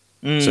Hollywood.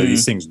 So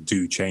these things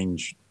do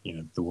change,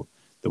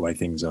 the way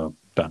things are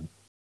done.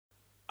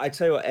 I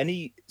tell you what,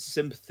 any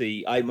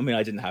sympathy. I mean,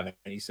 I didn't have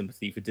any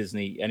sympathy for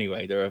Disney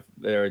anyway.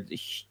 They're an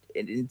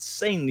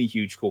insanely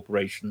huge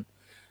corporation,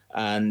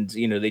 and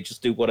they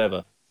just do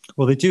whatever.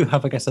 Well, they do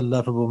have, I guess, a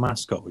lovable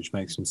mascot, which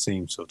makes them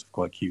seem sort of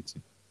quite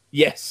cutesy.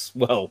 Yes,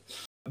 well,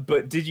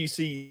 but did you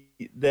see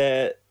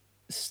their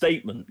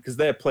statement? Because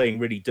they're playing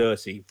really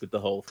dirty with the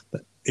whole.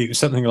 It was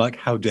something like,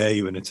 "How dare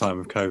you in a time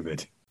of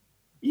COVID."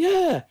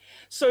 Yeah.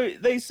 So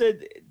they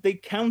said they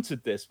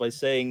countered this by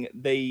saying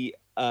the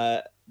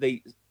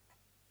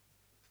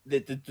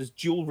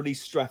dual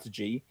release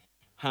strategy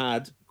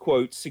had,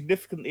 quote,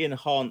 significantly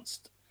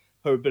enhanced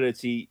her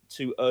ability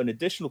to earn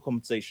additional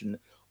compensation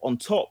on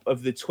top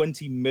of the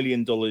 $20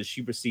 million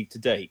she received to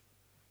date.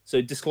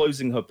 So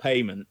disclosing her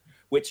payment,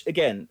 which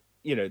again,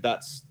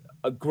 that's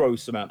a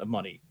gross amount of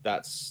money.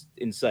 That's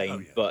insane. Oh,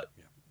 yeah. But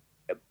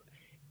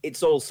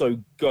it's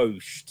also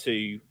gauche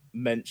to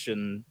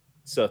mention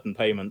certain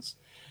payments.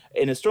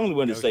 In a strongly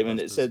worded statement,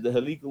 it said that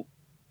her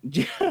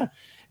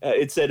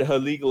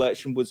legal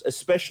action was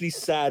especially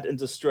sad and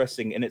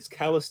distressing in its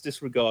callous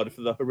disregard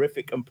for the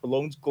horrific and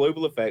prolonged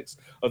global effects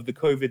of the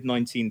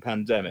COVID-19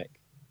 pandemic,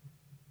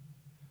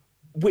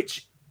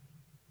 which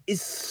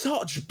is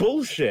such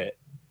bullshit.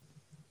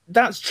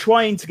 That's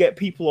trying to get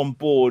people on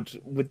board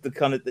with the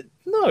kind of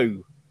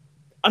no.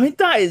 I mean,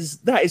 that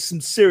is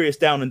some serious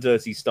down and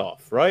dirty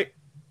stuff, right?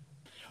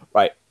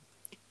 Right.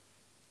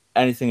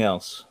 Anything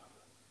else?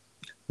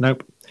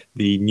 Nope.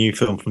 The new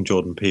film from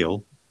Jordan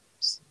Peele,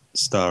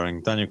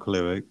 starring Daniel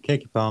Kaluuya,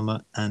 Keke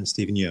Palmer, and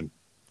Stephen Yeun.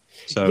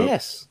 So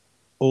yes,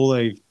 all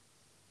they've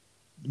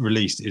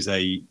released is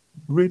a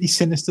really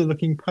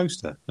sinister-looking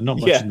poster, and not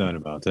much is known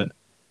about it.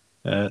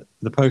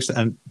 The poster,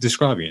 and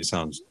describing it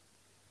sounds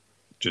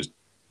just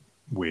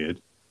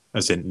weird,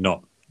 as in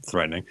not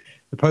threatening.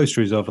 The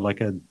poster is of like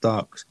a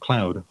dark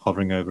cloud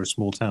hovering over a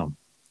small town,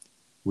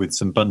 with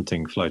some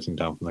bunting floating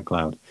down from the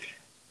cloud.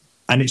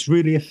 And it's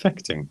really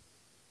affecting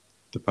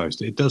the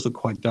poster. It does look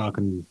quite dark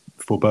and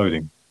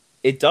foreboding.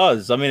 It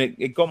does. I mean,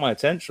 it got my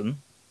attention.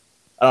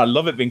 And I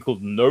love it being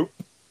called Nope.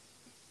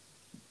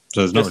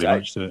 So there's not really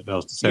much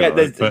else to say about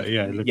it. But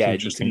yeah, it looks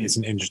interesting. It's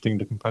an interesting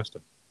looking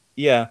poster.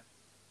 Yeah.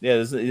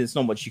 Yeah, there's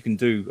not much you can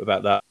do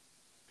about that.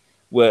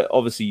 We're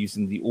obviously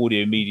using the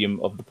audio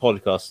medium of the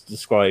podcast to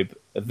describe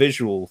a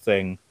visual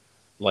thing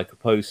like a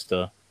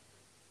poster.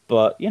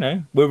 But, you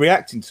know, we're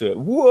reacting to it.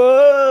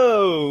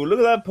 Whoa! Look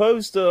at that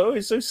poster. Oh,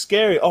 it's so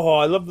scary. Oh,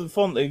 I love the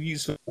font they've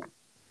used.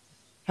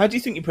 How do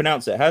you think you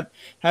pronounce it?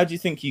 How do you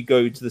think you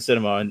go to the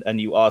cinema and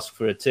you ask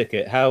for a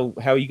ticket? How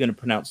are you going to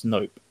pronounce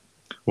Nope?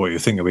 Well, you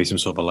think it'll be some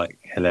sort of like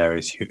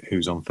hilarious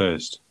who's on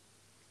first?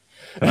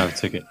 Can I have a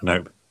ticket?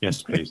 Nope.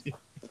 Yes, please.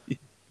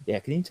 Yeah,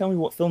 can you tell me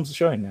what films are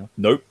showing now?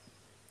 Nope.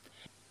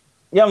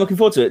 Yeah, I'm looking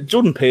forward to it.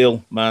 Jordan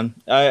Peele, man.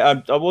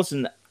 I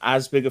wasn't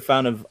as big a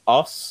fan of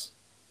Us,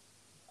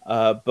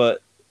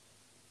 but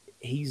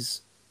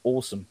he's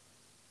awesome.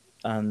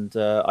 And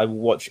I will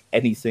watch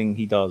anything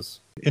he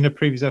does. In a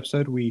previous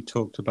episode, we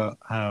talked about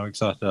how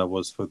excited I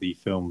was for the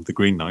film The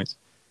Green Knight.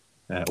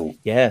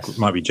 Yes. It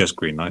might be just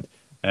Green Knight.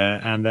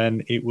 And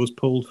then it was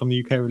pulled from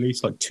the UK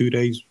release like 2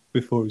 days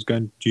before it was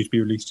due to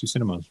be released to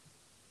cinemas.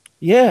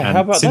 Yeah, and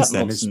how about since that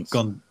then, nonsense?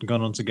 It's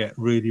gone on to get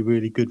really,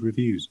 really good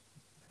reviews.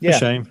 Yeah. A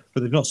shame,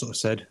 but they've not sort of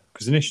said,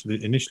 because initially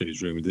it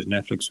was rumoured that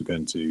Netflix were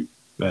going to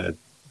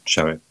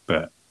show it,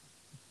 but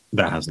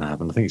that hasn't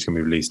happened. I think it's going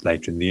to be released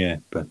later in the year,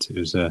 but it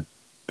was a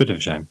bit of a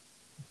shame.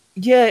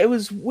 Yeah, it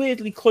was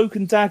weirdly cloak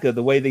and dagger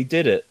the way they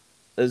did it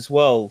as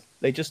well.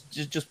 They just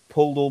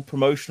pulled all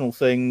promotional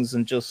things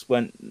and just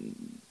went,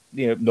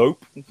 you know,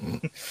 nope,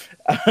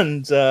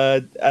 and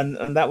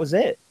that was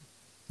it.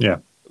 Yeah,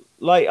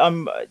 like I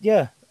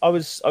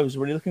was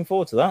really looking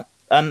forward to that,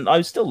 and I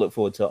still look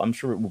forward to it. I'm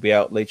sure it will be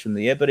out later in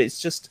the year, but it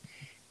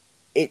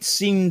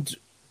seemed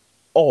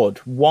odd.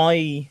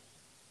 Why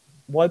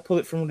pull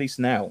it from release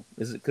now?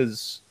 Is it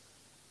because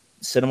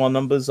cinema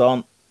numbers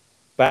aren't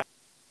back?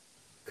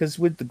 Because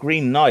with The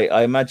Green Knight,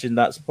 I imagine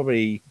it's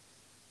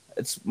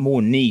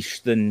more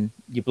niche than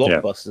your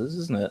blockbusters,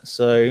 isn't it?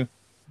 So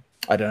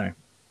I don't know.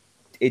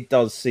 It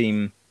does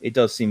seem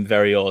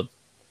very odd.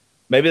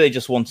 Maybe they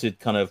just wanted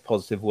kind of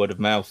positive word of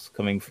mouth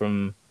coming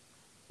from,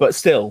 but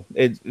still,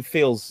 it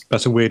feels.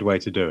 That's a weird way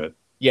to do it.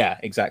 Yeah,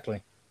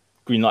 exactly.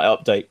 Green Knight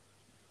update.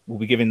 We'll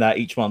be giving that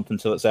each month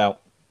until it's out.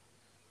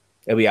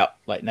 It'll be out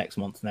like next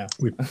month now.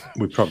 We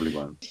probably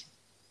won't.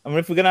 I mean,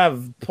 if we're gonna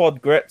have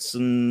pod grets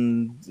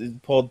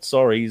and pod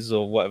sorries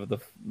or whatever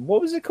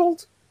what was it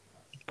called?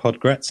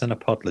 Podgrets and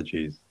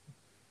apologies.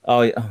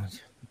 Oh,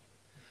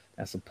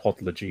 that's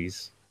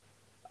apologies.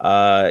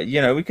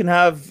 We can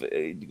have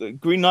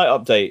Green Knight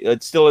update.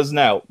 It still isn't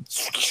out.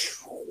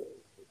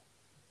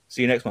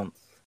 See you next month.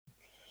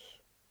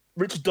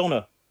 Richard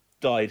Donner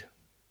died.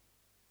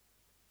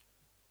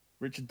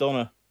 Richard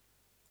Donner.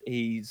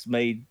 He's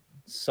made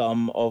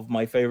some of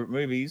my favorite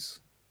movies,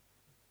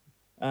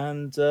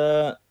 and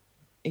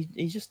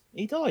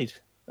he died,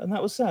 and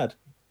that was sad.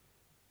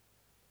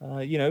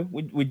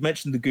 We'd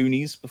mentioned the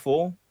Goonies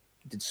before.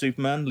 He did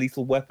Superman,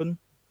 Lethal Weapon.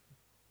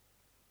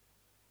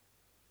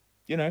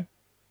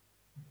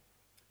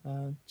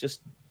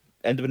 Just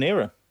end of an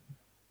era.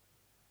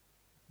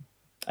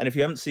 And if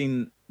you haven't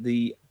seen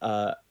the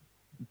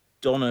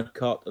Donner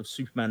cut of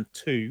Superman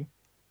 2,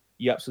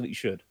 you absolutely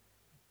should.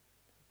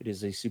 It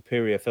is a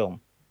superior film.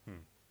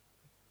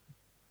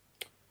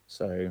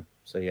 So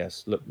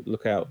yes,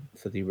 look out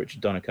for the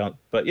Richard Donner cut.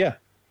 But yeah,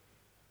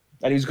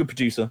 and he was a good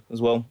producer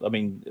as well. I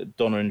mean,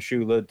 Donner and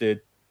Schuler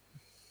did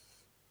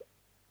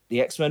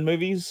the X-Men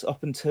movies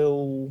up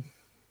until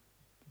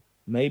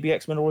maybe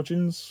X-Men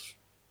Origins.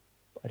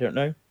 I don't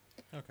know.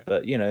 Okay.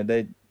 But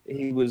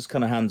he was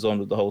kind of hands-on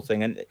with the whole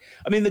thing, and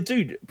I mean, the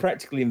dude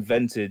practically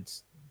invented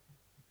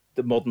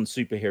the modern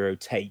superhero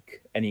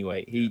take.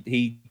 Anyway,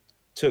 he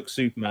took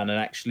Superman and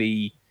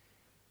actually,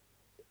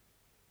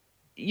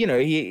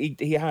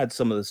 he had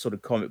some of the sort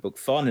of comic book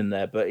fun in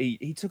there, but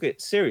he took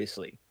it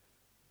seriously,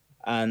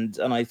 and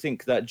I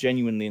think that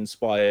genuinely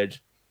inspired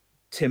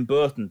Tim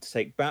Burton to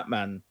take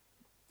Batman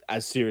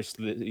as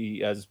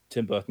seriously as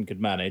Tim Burton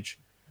could manage.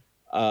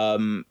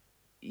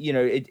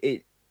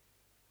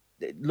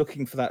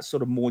 Looking for that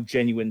sort of more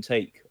genuine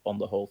take on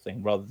the whole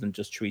thing rather than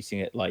just treating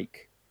it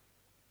like,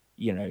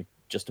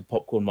 just a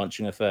popcorn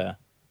munching affair.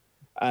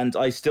 And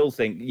I still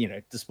think,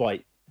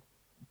 despite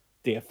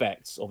the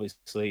effects,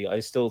 obviously, I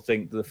still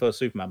think the first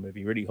Superman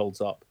movie really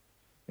holds up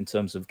in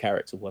terms of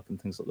character work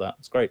and things like that.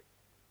 It's great.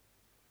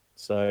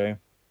 So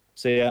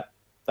yeah,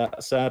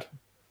 that's sad.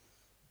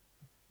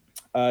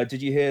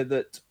 Did you hear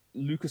that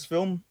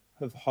Lucasfilm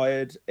have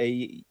hired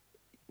a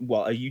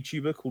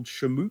YouTuber called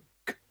Shamook?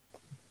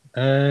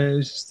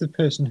 Is this the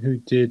person who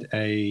did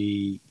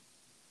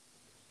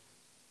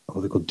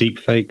what they call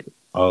deepfake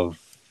of?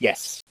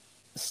 Yes.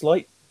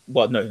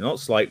 Not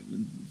slight.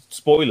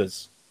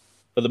 Spoilers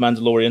for The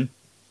Mandalorian.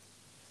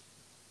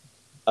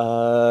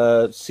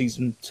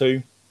 Season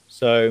 2.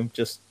 So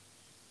just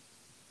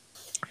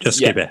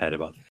skip ahead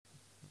about it.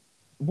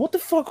 what the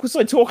fuck was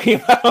I talking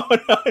about?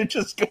 I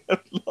just kind of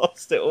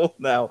lost it all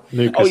now.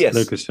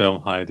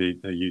 Lucasfilm hired a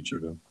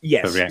YouTuber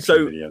for reaction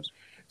videos.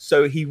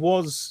 So he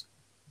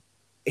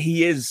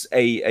is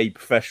a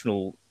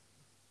professional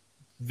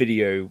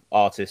video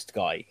artist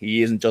guy.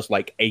 He isn't just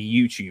like a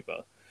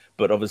YouTuber,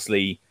 but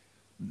obviously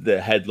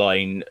the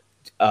headline,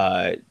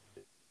 the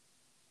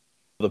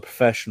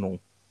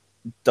professional,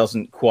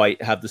 doesn't quite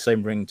have the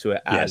same ring to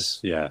it as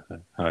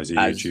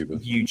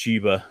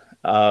YouTuber.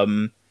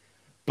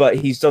 But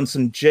he's done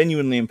some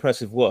genuinely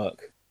impressive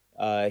work.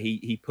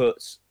 He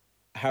puts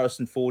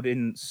Harrison Ford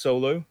in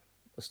Solo,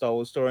 a Star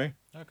Wars story.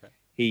 Okay.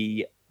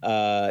 He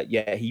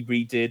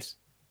redid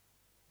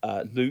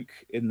Luke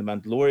in The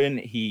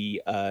Mandalorian.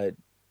 He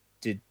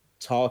did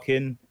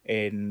Tarkin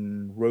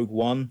in Rogue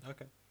One.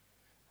 Okay.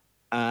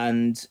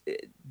 And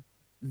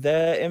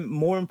they're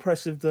more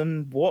impressive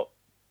than what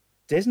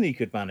Disney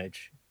could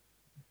manage.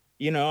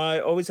 You know, I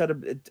always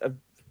had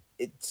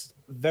it's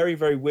very,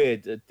 very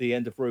weird at the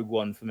end of Rogue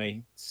One for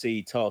me to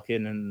see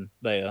Tarkin and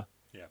Leia.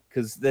 Yeah.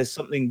 Because there's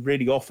something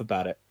really off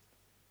about it.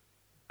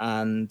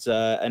 And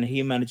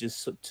he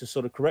manages to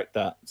sort of correct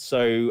that.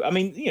 So, I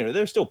mean, you know,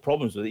 there are still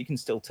problems with it. You can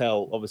still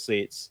tell, obviously,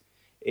 it's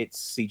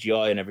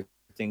CGI and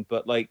everything,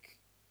 but like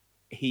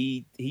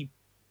he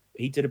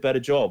did a better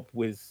job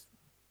with,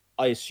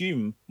 I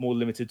assume, more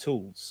limited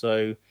tools.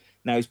 So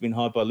now he's been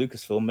hired by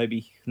Lucasfilm.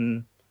 Maybe he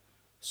can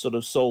sort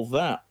of solve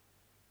that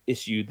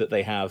issue that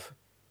they have.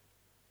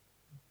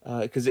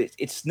 Because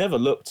it's never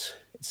looked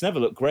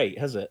great,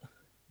 has it?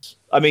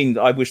 I mean,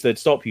 I wish they'd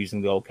stop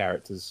using the old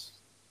characters,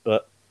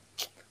 but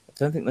I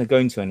don't think they're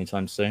going to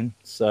anytime soon.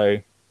 So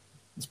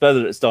it's better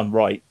that it's done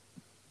right.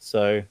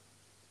 So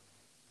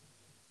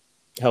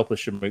help us,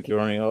 Shamrook. You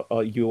are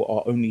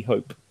our only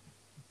hope.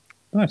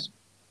 Nice.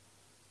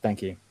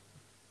 Thank you.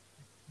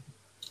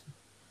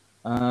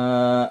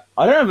 I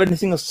don't have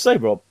anything else to say,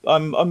 Rob.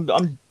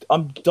 I'm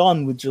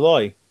done with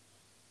July.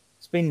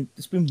 It's been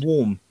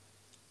warm.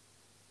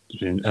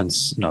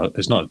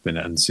 It's not been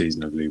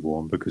unseasonably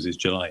warm because it's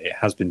July. It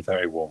has been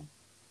very warm.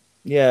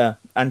 Yeah,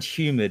 and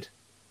humid.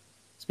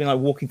 It's been like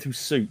walking through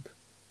soup.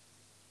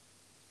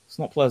 It's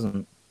not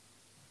pleasant.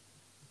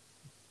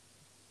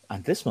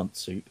 And this month's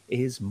soup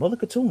is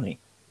mulligatawny.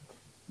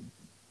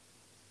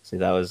 See,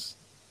 that was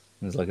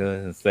like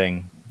a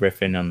thing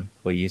riffing on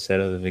what you said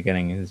at the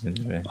beginning.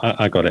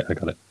 I got it.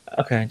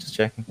 Okay, just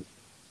checking.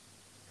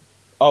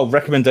 Oh,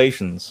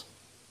 recommendations.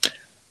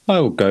 I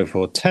will go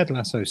for Ted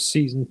Lasso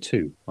Season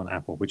 2 on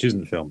Apple, which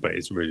isn't a film, but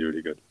it's really,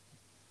 really good.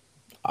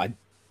 I'd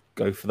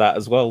go for that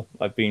as well.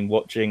 I've been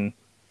watching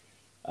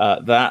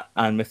that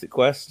and Mythic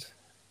Quest,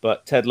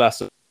 but Ted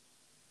Lasso,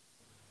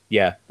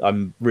 yeah,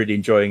 I'm really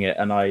enjoying it.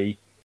 And I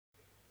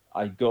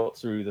got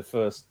through the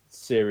first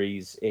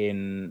series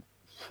in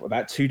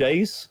about 2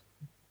 days.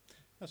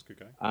 That's good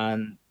going.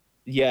 And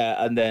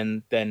yeah, and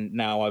then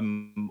now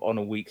I'm on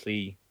a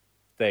weekly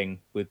thing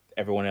with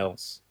everyone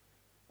else,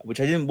 which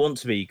I didn't want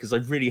to be because I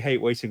really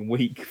hate waiting a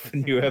week for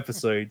new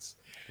episodes.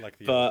 Like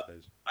the but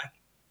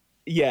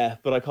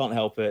but I can't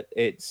help it.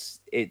 It's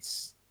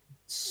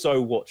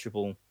so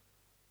watchable,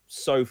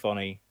 so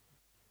funny,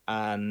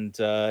 and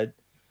I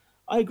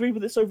agree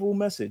with its overall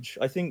message.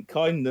 I think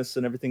kindness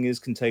and everything is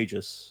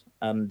contagious,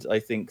 and I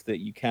think that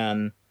you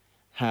can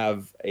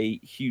have a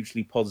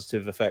hugely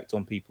positive effect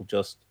on people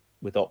just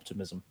with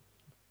optimism.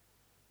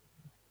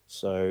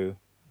 So,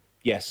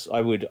 yes,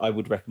 I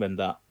would recommend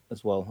that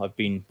as well. I've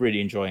been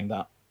really enjoying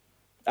that.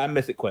 And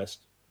Mythic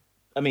Quest.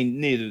 I mean,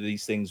 neither of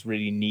these things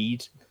really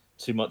need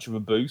too much of a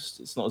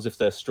boost. It's not as if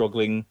they're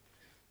struggling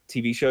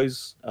TV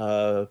shows.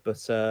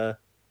 But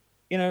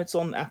you know, it's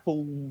on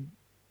Apple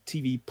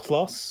TV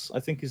Plus, I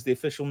think is the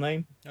official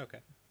name. Okay.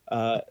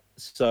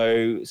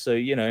 So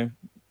you know,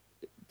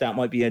 that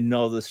might be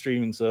another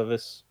streaming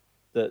service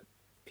that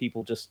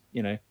people just,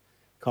 you know,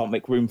 can't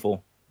make room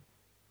for.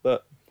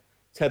 But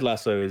Ted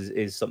Lasso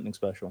is something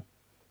special.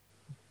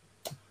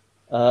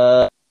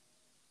 Rob,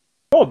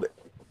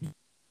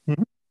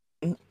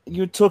 you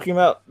were talking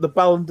about the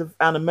Ballad of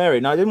Anna Mary.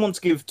 Now, I didn't want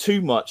to give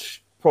too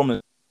much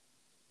prominence.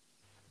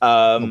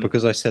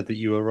 Because I said that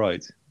you were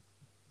right.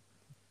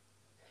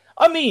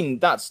 I mean,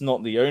 that's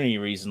not the only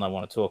reason I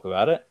want to talk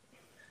about it.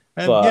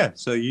 But... yeah,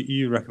 so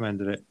you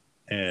recommended it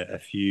a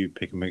few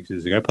pick and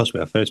mixes ago,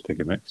 possibly our first pick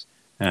and mix.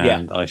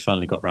 And I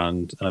finally got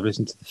round and I've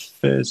listened to the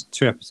first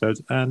 2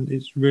 episodes and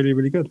it's really,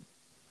 really good.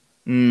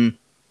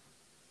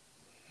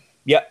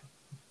 Yeah.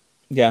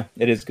 Yeah,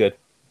 it is good.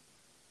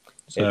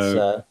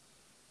 So,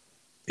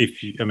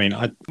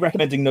 I'm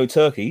recommending no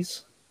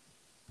turkeys.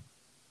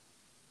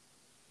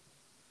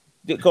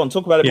 Go on,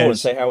 talk about it more and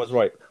say how I was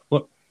right.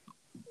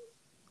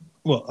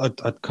 Well, I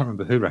can't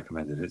remember who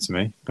recommended it to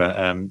me, but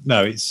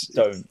no, it's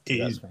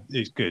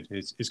good.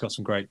 It's got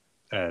some great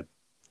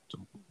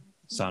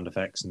sound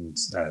effects and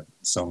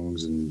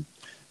songs and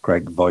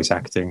great voice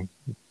acting.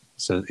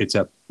 So it's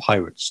a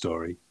pirate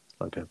story,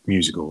 like a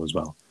musical as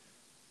well.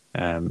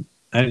 And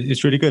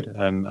it's really good.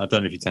 I don't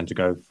know if you tend to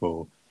go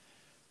for,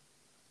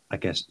 I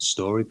guess,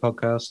 story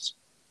podcasts,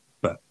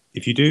 but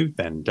if you do,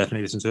 then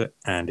definitely listen to it.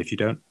 And if you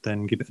don't,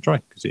 then give it a try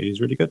because it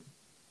is really good.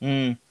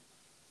 Genuinely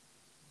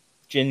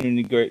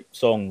great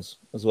songs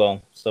as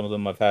well. Some of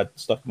them I've had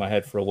stuck in my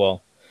head for a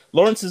while.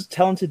 Lawrence is a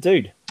talented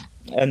dude,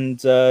 and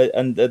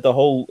the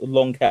whole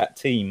Long Cat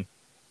team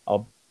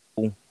are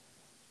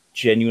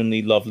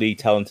genuinely lovely,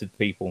 talented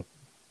people.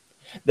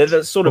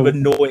 They're sort of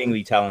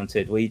annoyingly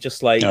talented, where you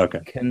just like,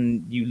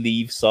 can you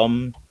leave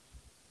some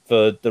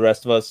for the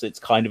rest of us? It's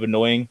kind of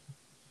annoying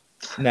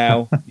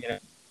now.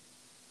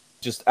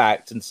 Just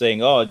act and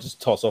sing. Oh, just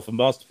toss off a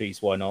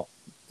masterpiece. Why not?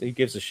 Who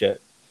gives a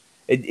shit?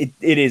 It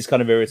is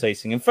kind of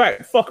irritating. In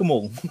fact, fuck them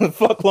all.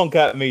 Fuck Long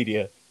Cat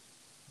Media.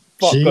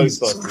 Fuck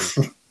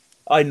Ghostbusters.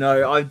 I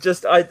know. I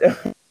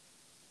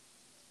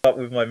up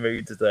with my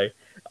mood today.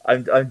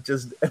 I'm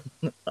just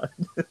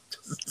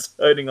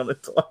turning on the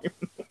time.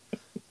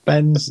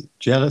 Ben's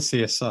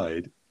jealousy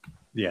aside,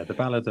 yeah, The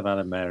Ballad of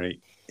Alan Mary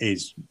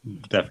is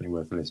definitely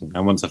worth listening.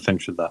 And once I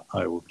finish with that,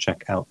 I will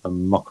check out the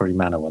Mockery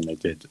Manor one they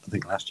did, I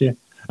think, last year.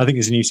 I think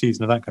there's a new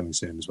season of that coming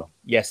soon as well.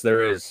 Yes,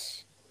 there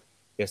is.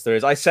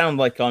 I sound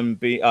like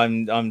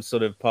I'm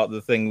sort of part of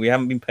the thing. We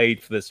haven't been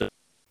paid for this.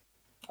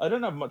 I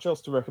don't have much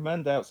else to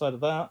recommend outside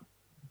of that.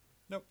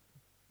 Nope.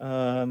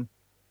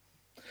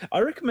 I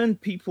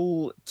recommend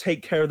people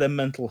take care of their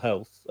mental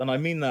health, and I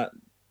mean that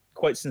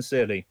quite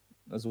sincerely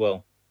as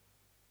well.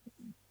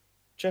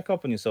 Check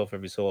up on yourself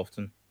every so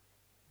often,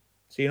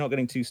 so you're not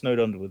getting too snowed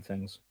under with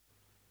things.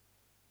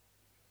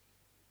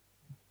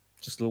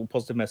 Just a little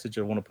positive message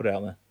I want to put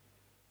out there.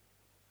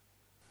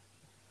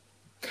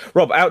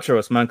 Rob, outro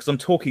us, man, because I'm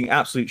talking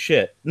absolute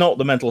shit. Not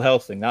the mental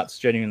health thing, that's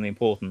genuinely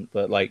important,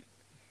 but like,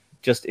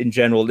 just in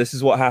general, this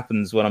is what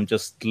happens when I'm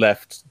just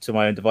left to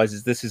my own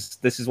devices. This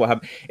is what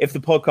happened. If the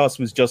podcast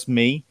was just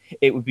me,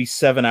 it would be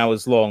 7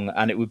 hours long,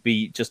 and it would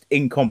be just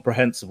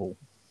incomprehensible.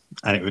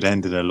 And it would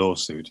end in a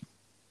lawsuit.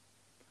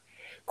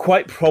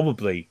 Quite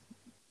probably.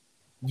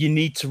 You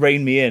need to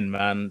rein me in,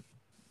 man.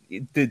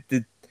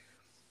 The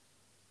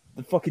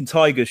fucking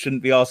tiger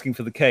shouldn't be asking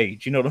for the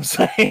cage. You know what I'm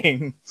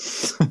saying?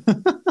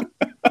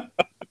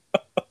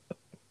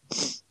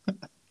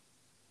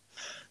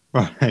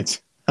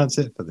 Right. That's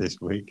it for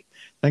this week.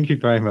 Thank you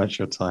very much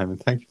for your time,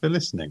 and thank you for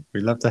listening.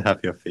 We'd love to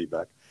have your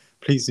feedback.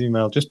 Please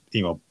email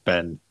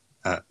Ben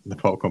at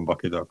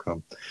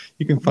thepopcornbucket.com.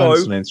 You can find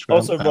us on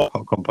Instagram at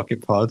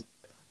popcornbucketpod.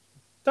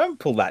 Don't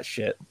pull that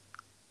shit.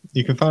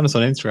 You can find us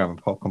on Instagram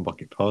at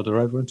popcornbucketpod or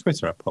over on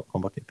Twitter at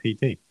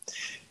popcornbucketpd.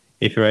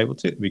 If you're able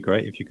to, it'd be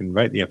great if you can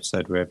rate the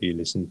episode wherever you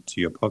listen to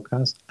your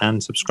podcast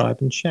and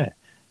subscribe and share.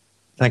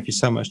 Thank you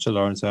so much to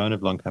Lawrence Owen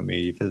of Long Cat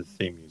Media for the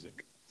theme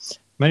music.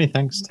 Many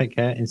thanks, take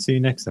care, and see you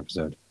next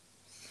episode.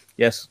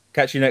 Yes,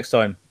 catch you next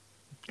time.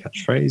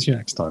 Catchphrase you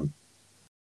next time.